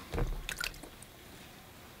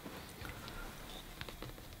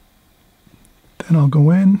 Then I'll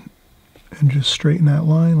go in and just straighten that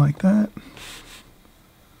line like that.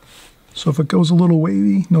 So if it goes a little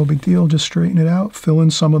wavy, no big deal, just straighten it out, fill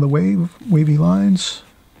in some of the wavy lines,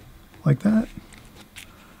 like that.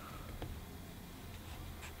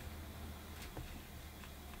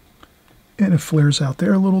 And it flares out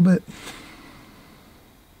there a little bit.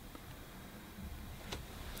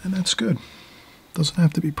 And that's good. Doesn't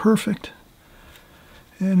have to be perfect.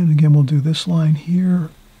 And then again, we'll do this line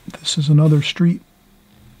here. This is another street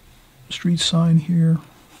sign here.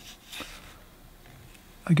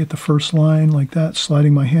 I get the first line like that,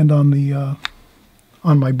 sliding my hand on the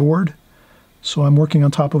on my board. So I'm working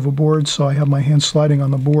on top of a board, so I have my hand sliding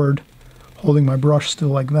on the board, holding my brush still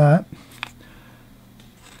like that.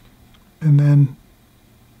 And then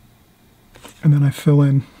I fill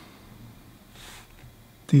in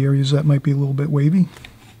the areas that might be a little bit wavy.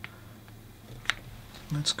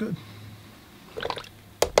 That's good.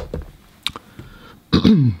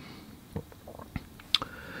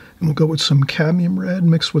 And we'll go with some cadmium red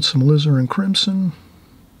mixed with some alizarin crimson.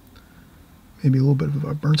 Maybe a little bit of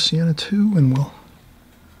a burnt sienna too, and we'll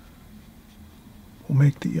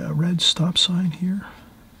make the red stop sign here.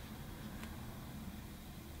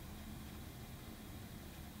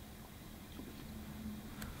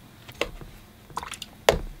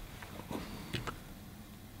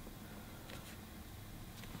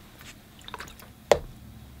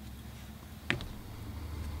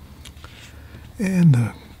 And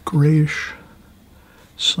the grayish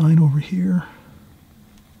sign over here.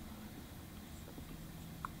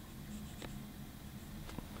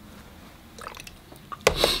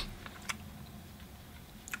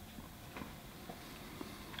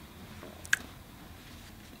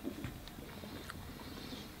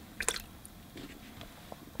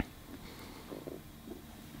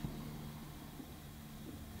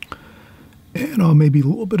 And maybe a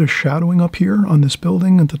little bit of shadowing up here on this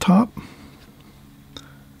building at the top.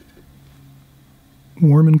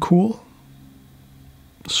 Warm and cool,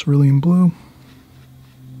 cerulean blue.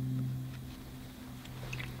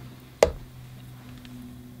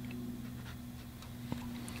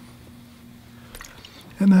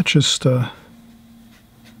 And that just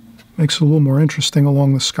makes it a little more interesting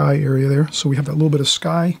along the sky area there. So we have that little bit of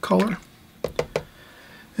sky color.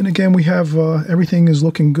 And again, we have everything is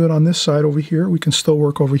looking good on this side over here. We can still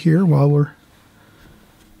work over here while we're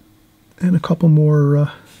in a couple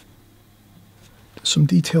more some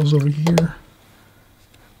details over here.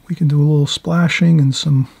 We can do a little splashing and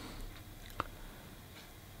some,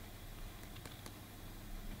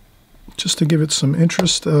 just to give it some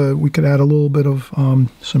interest, we could add a little bit of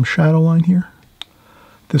some shadow line here.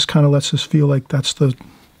 This kind of lets us feel like that's the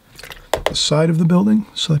side of the building,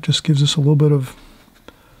 so that just gives us a little bit of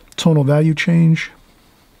tonal value change.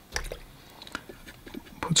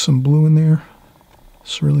 Put some blue in there,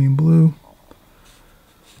 cerulean blue.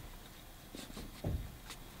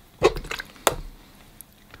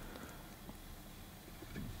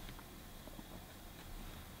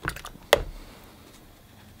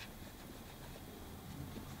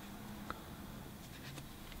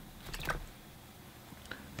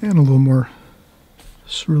 And a little more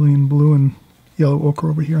cerulean blue and yellow ochre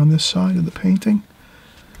over here on this side of the painting.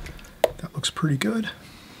 That looks pretty good.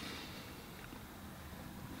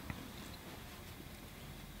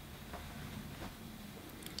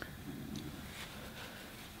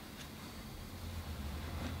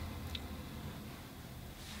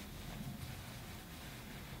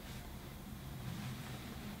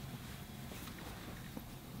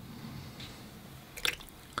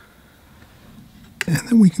 And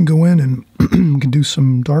then we can go in and we can do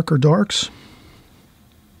some darker darks.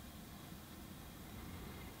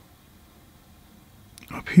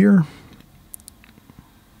 Up here.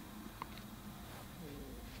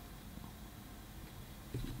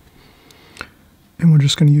 And we're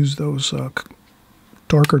just going to use those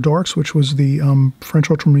darker darks, which was the French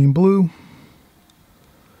ultramarine blue,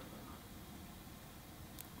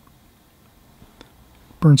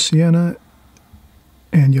 burnt sienna,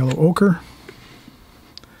 and yellow ochre.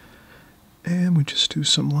 And we just do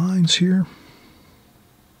some lines here.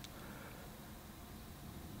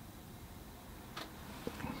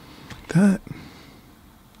 Like that.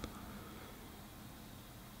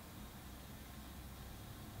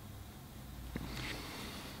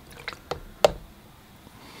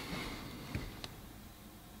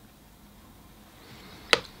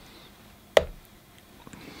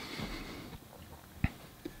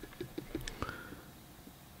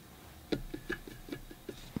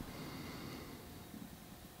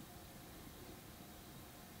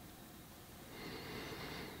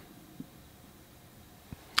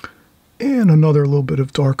 And another little bit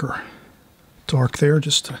of dark there,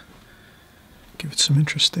 just to give it some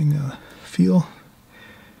interesting feel.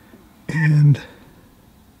 And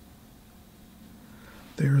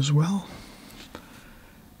there as well.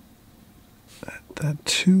 That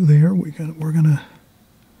two there, then we're gonna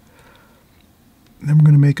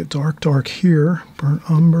make a dark here, burnt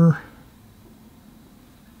umber,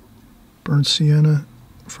 burnt sienna,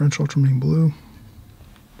 French ultramarine blue.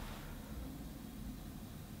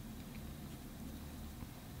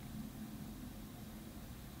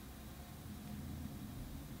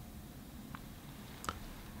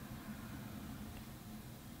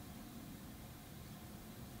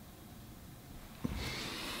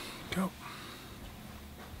 Go.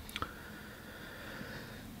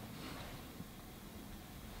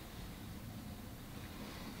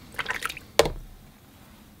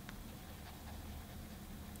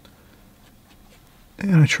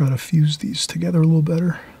 And I try to fuse these together a little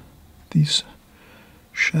better, these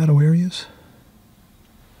shadow areas.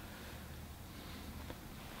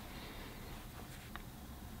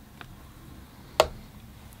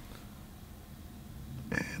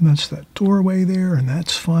 And that's that doorway there, and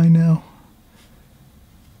that's fine now.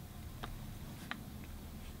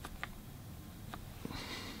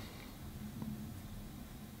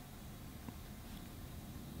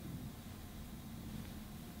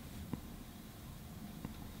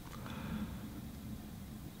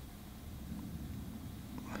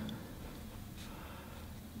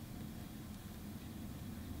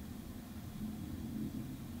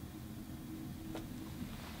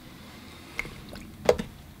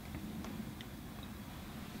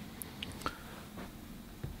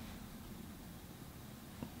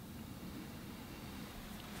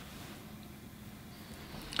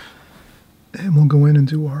 And we'll go in and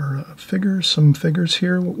do our figures, some figures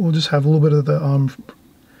here. We'll just have a little bit of the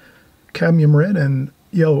cadmium red and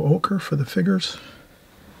yellow ochre for the figures.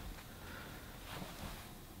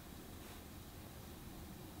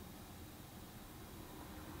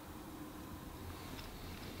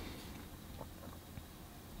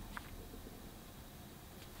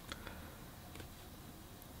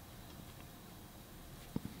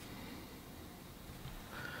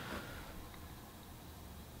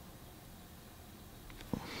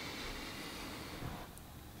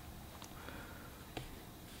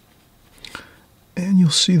 And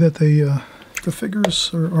you'll see that the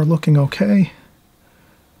figures are looking okay.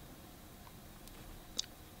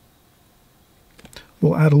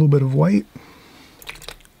 We'll add a little bit of white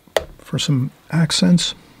for some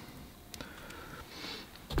accents.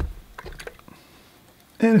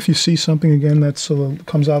 And if you see something again that's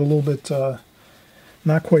comes out a little bit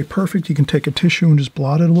not quite perfect, you can take a tissue and just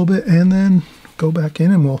blot it a little bit, and then go back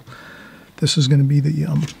in and this is going to be the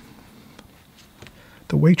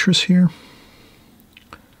waitress here.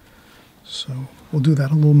 So we'll do that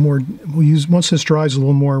a little more. We'll use, once this dries a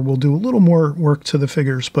little more, we'll do a little more work to the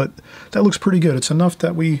figures, but that looks pretty good. It's enough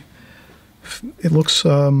that it looks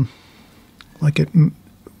like it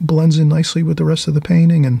blends in nicely with the rest of the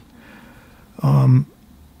painting. And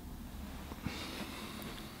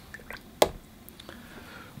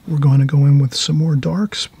we're going to go in with some more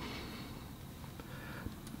darks.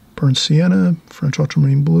 Burnt sienna, French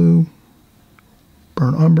ultramarine blue,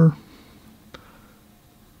 burnt umber.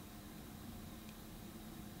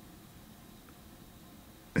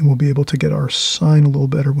 And we'll be able to get our sign a little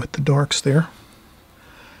better with the darks there.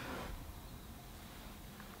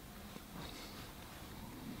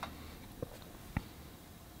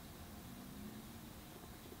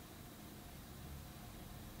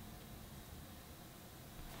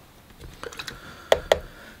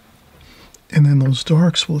 And then those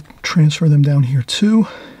darks, we'll transfer them down here too.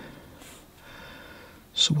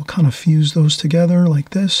 So we'll kind of fuse those together like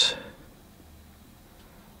this.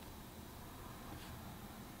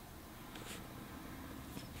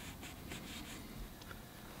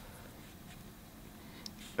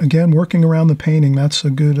 Again, working around the painting, that's a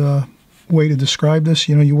good way to describe this.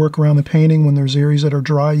 You know, you work around the painting. When there's areas that are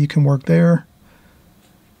dry, you can work there.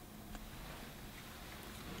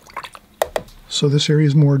 So this area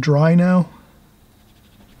is more dry now.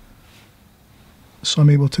 So I'm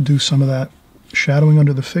able to do some of that shadowing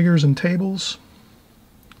under the figures and tables.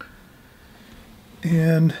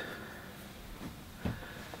 And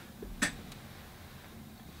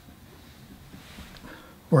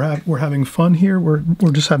we're having fun here. We're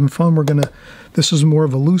just having fun. This is more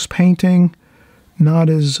of a loose painting, not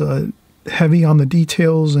as heavy on the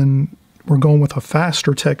details, and we're going with a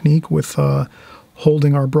faster technique with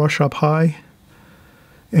holding our brush up high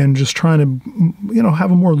and just trying to, you know, have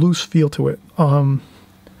a more loose feel to it. I'm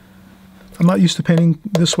not used to painting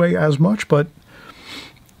this way as much, but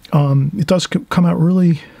it does come out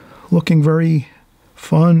really looking very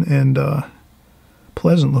fun and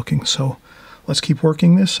pleasant looking. So let's keep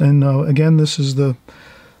working this. And again, this is the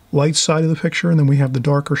light side of the picture, and then we have the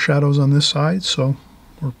darker shadows on this side. So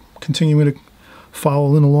we're continuing to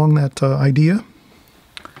follow in along that idea.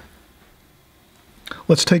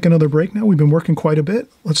 Let's take another break now. We've been working quite a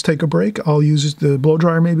bit. Let's take a break. I'll use the blow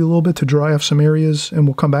dryer maybe a little bit to dry off some areas, and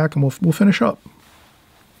we'll come back and we'll finish up.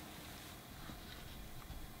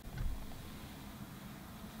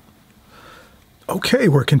 Okay,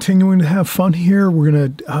 we're continuing to have fun here. We're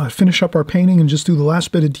going to finish up our painting and just do the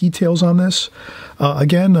last bit of details on this.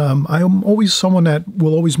 Again, I'm always someone that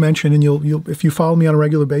will always mention, and you'll if you follow me on a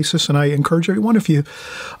regular basis, and I encourage everyone, if you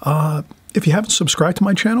haven't subscribed to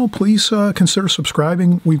my channel, please consider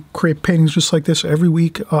subscribing. We create paintings just like this every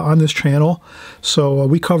week on this channel. So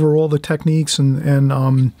we cover all the techniques and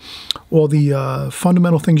all the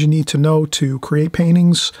fundamental things you need to know to create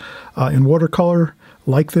paintings in watercolor.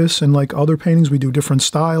 Like this and like other paintings, we do different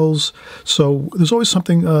styles. So there's always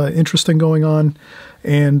something interesting going on.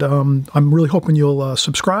 And I'm really hoping you'll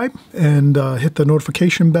subscribe and hit the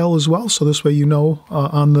notification bell as well. So this way you know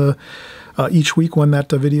on the each week when that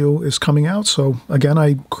video is coming out. So again,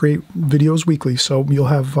 I create videos weekly. So you'll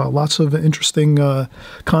have lots of interesting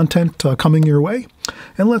content coming your way.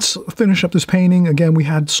 And let's finish up this painting. Again, we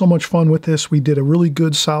had so much fun with this. We did a really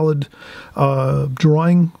good, solid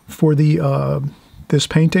drawing for the this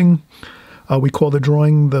painting. We call the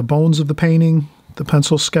drawing the bones of the painting, the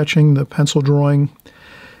pencil sketching, the pencil drawing,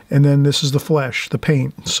 and then this is the flesh, the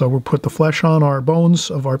paint. So we'll put the flesh on our bones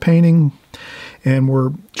of our painting, and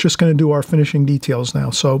we're just going to do our finishing details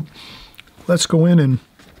now. So let's go in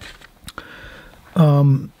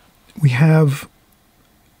and we have,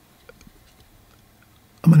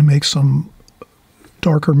 I'm going to make some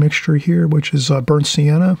darker mixture here, which is burnt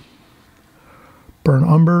sienna, burnt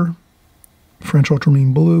umber, French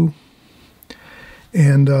ultramarine blue,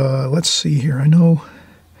 and let's see here. I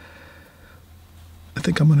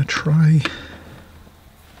think I'm going to try.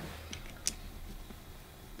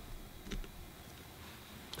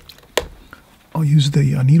 I'll use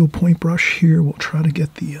the needlepoint brush here. We'll try to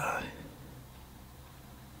get the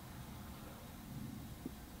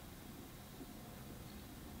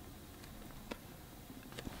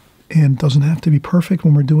and it doesn't have to be perfect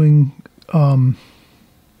when we're doing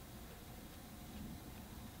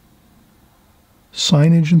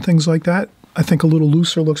signage and things like that. I think a little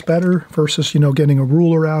looser looks better versus, getting a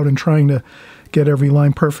ruler out and trying to get every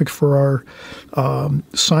line perfect for our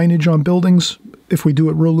signage on buildings. If we do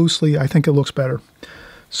it real loosely, I think it looks better.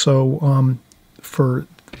 So for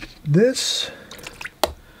this,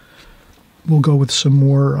 we'll go with some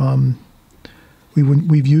more,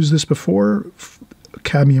 we've used this before,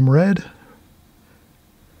 cadmium red,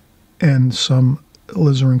 and some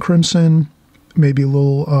alizarin crimson, maybe a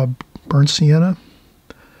little burnt sienna,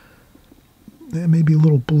 and maybe a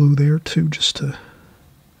little blue there too, just to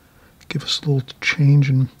give us a little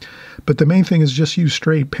change. But the main thing is just use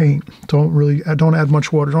straight paint. Don't add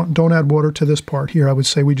much water. Don't add water to this part here. I would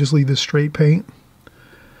say we just leave this straight paint.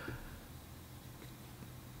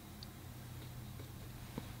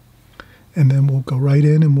 And then we'll go right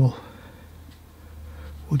in and we'll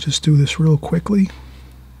just do this real quickly.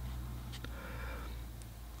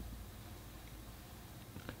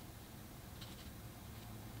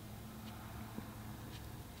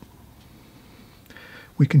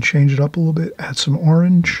 We can change it up a little bit, add some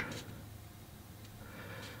orange,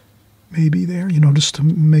 maybe there, just to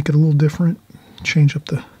make it a little different. Change up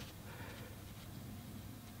the...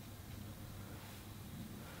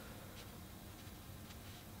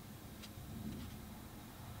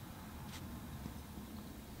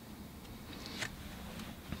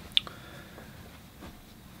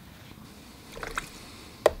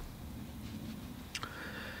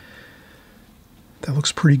 That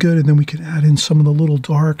looks pretty good, and then we can add in some of the little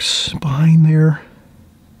darks behind there.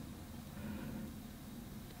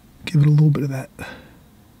 Give it a little bit of that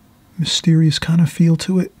mysterious kind of feel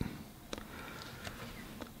to it.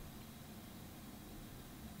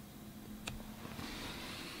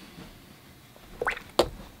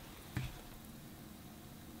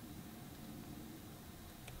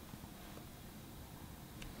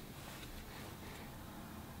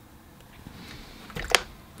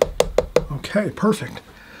 Okay, perfect.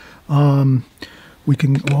 We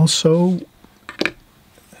can also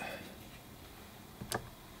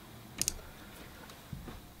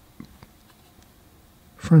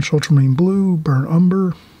French ultramarine blue, burnt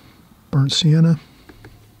umber, burnt sienna.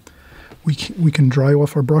 We can dry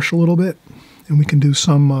off our brush a little bit, and we can do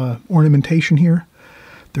some ornamentation here.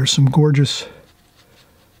 There's some gorgeous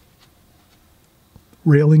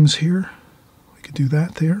railings here. We could do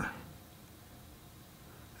that there.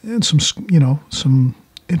 And some, some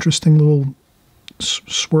interesting little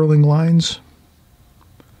swirling lines.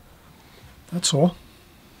 That's all.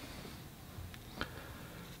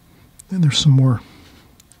 And there's some more.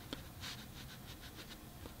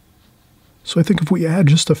 So I think if we add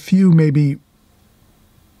just a few, maybe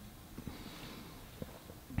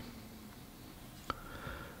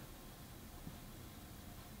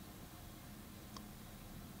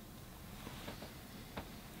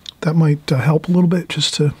that might help a little bit,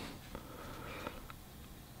 just to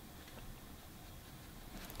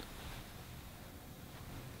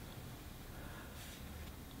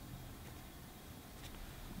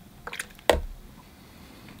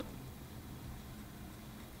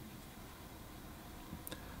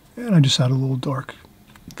and I just add a little dark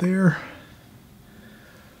there.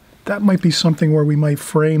 That might be something where we might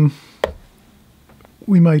frame,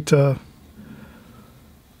 we might so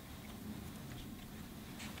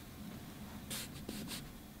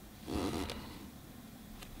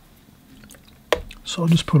I'll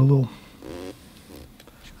just put a little,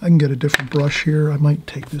 I can get a different brush here. I might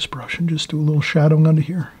take this brush and just do a little shadowing under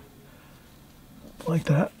here, like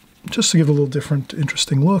that, just to give it a little different,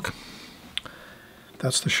 interesting look.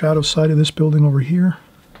 That's the shadow side of this building over here.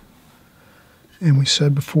 And we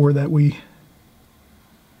said before that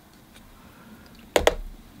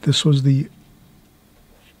this was the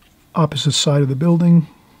opposite side of the building.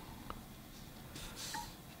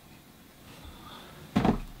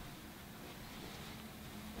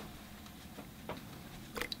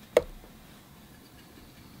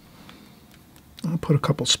 I'll put a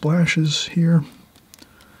couple splashes here.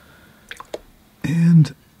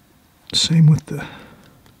 And same with the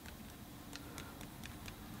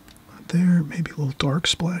there, maybe a little dark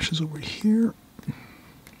splashes over here.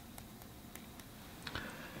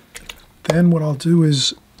 Then what I'll do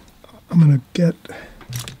is I'm going to get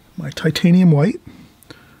my titanium white,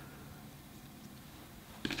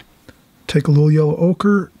 take a little yellow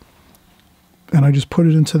ochre, and I just put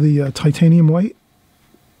it into the titanium white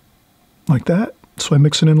like that. So I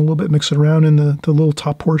mix it in a little bit, mix it around in the little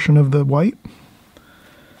top portion of the white,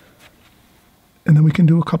 and then we can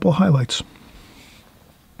do a couple of highlights.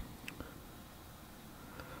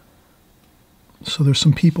 So there's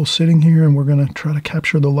some people sitting here, and we're going to try to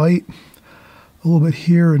capture the light a little bit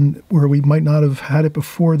here, and where we might not have had it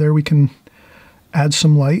before, there we can add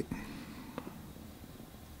some light.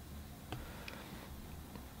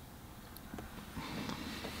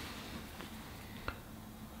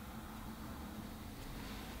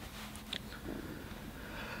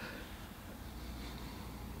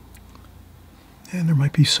 And there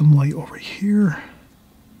might be some light over here.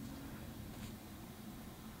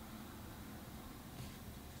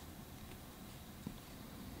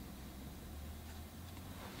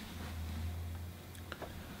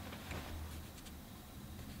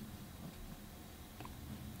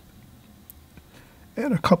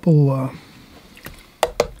 And a couple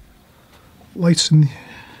lights and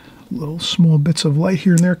little small bits of light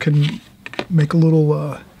here and there can make a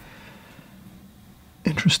little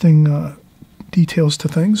interesting details to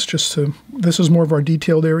things. This is more of our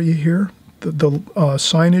detailed area here, the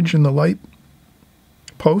signage and the light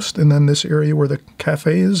post, and then this area where the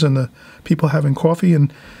cafe is and the people having coffee,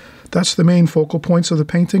 and that's the main focal points of the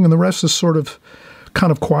painting, and the rest is sort of kind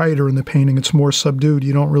of quieter in the painting. It's more subdued.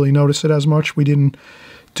 You don't really notice it as much. We didn't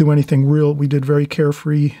do anything real. We did very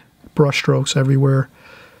carefree brush strokes everywhere,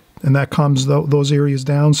 and that calms those areas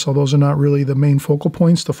down, so those are not really the main focal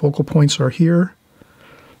points. The focal points are here,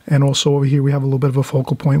 and also over here we have a little bit of a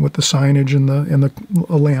focal point with the signage and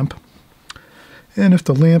a lamp. And if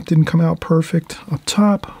the lamp didn't come out perfect up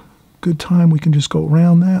top, good time, we can just go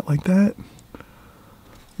around that like that. A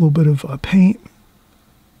little bit of paint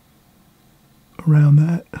around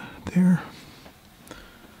that there.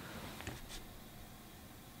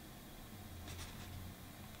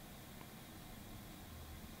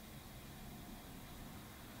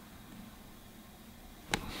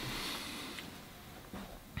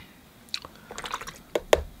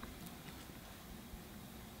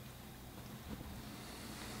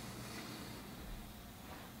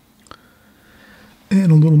 And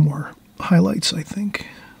a little more highlights, I think.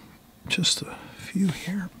 Just a few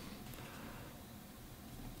here.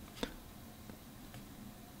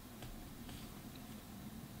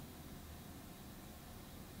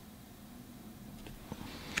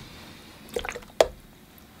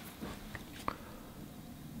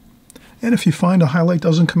 And if you find a highlight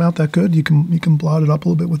doesn't come out that good, you can blot it up a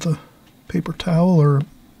little bit with a paper towel or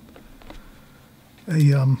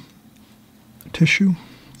a tissue.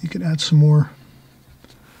 You can add some more.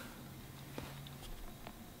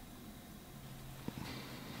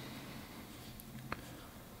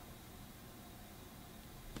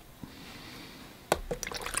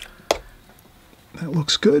 That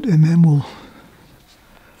looks good. And then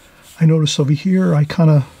I noticed over here, I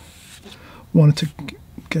kind of wanted to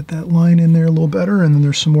get that line in there a little better. And then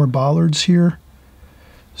there's some more bollards here.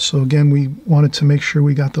 So again, we wanted to make sure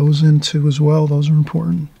we got those in too as well. Those are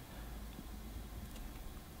important.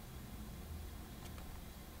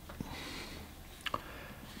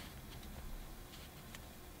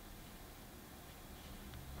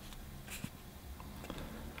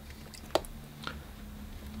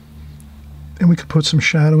 And we could put some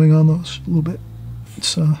shadowing on those a little bit.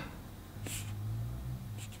 It's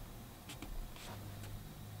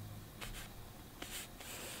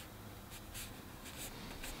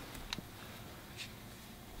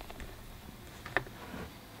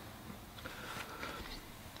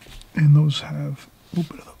and those have a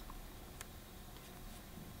little bit of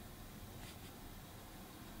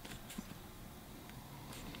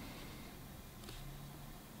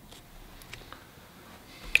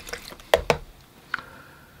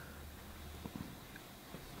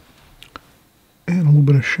and a little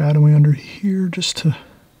bit of shadowing under here just a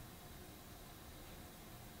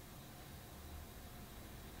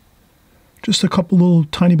couple little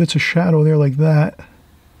tiny bits of shadow there like that.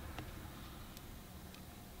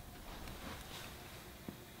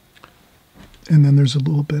 And then there's a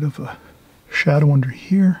little bit of a shadow under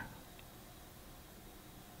here.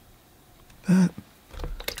 That.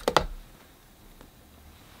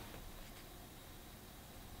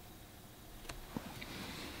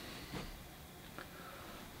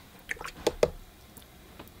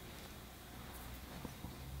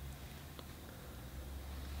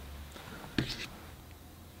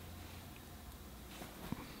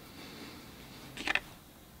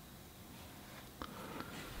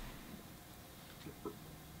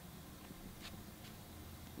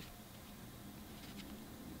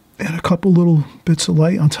 And a couple little bits of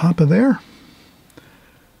light on top of there.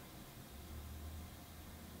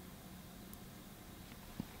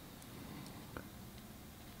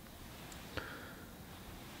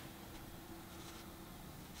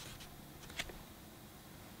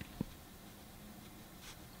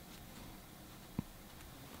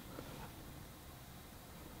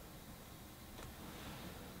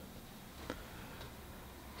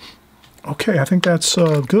 Okay, I think that's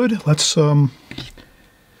good. Let's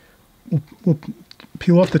we'll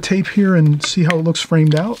peel off the tape here and see how it looks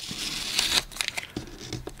framed out.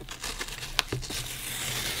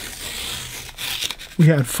 We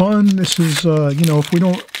had fun. This is, you know,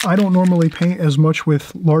 I don't normally paint as much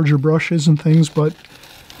with larger brushes and things, but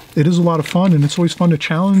it is a lot of fun, and it's always fun to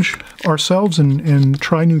challenge ourselves and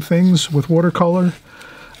try new things with watercolor.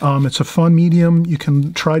 It's a fun medium. You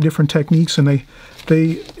can try different techniques, and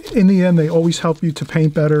they in the end, they always help you to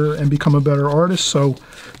paint better and become a better artist. So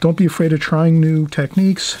don't be afraid of trying new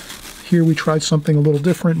techniques. Here we tried something a little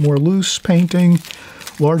different, more loose painting,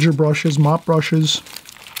 larger brushes, mop brushes,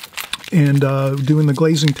 and doing the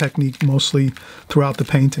glazing technique mostly throughout the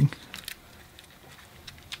painting.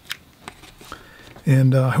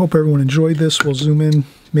 And I hope everyone enjoyed this. We'll zoom in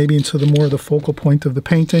maybe into the more of the focal point of the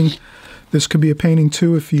painting. This could be a painting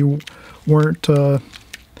too if you weren't,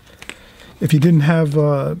 if you didn't have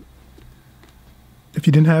the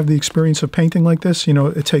experience of painting like this. You know,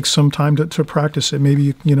 it takes some time to practice it.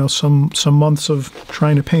 Maybe, you know, some months of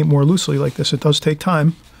trying to paint more loosely like this. It does take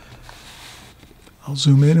time. I'll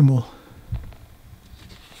zoom in and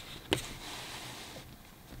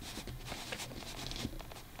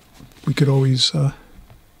we could always so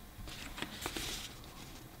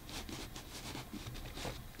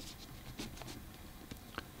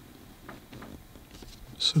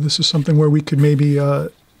this is something where we could maybe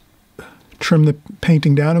trim the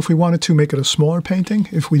painting down if we wanted to, make it a smaller painting.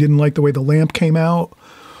 If we didn't like the way the lamp came out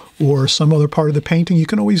or some other part of the painting, you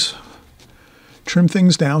can always trim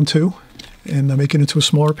things down too and make it into a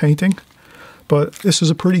smaller painting. But this is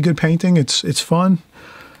a pretty good painting. It's fun.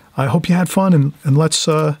 I hope you had fun, and let's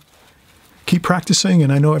keep practicing.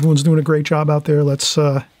 And I know everyone's doing a great job out there. Let's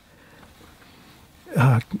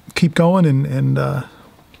keep going, and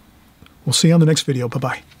we'll see you on the next video.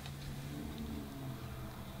 Bye-bye.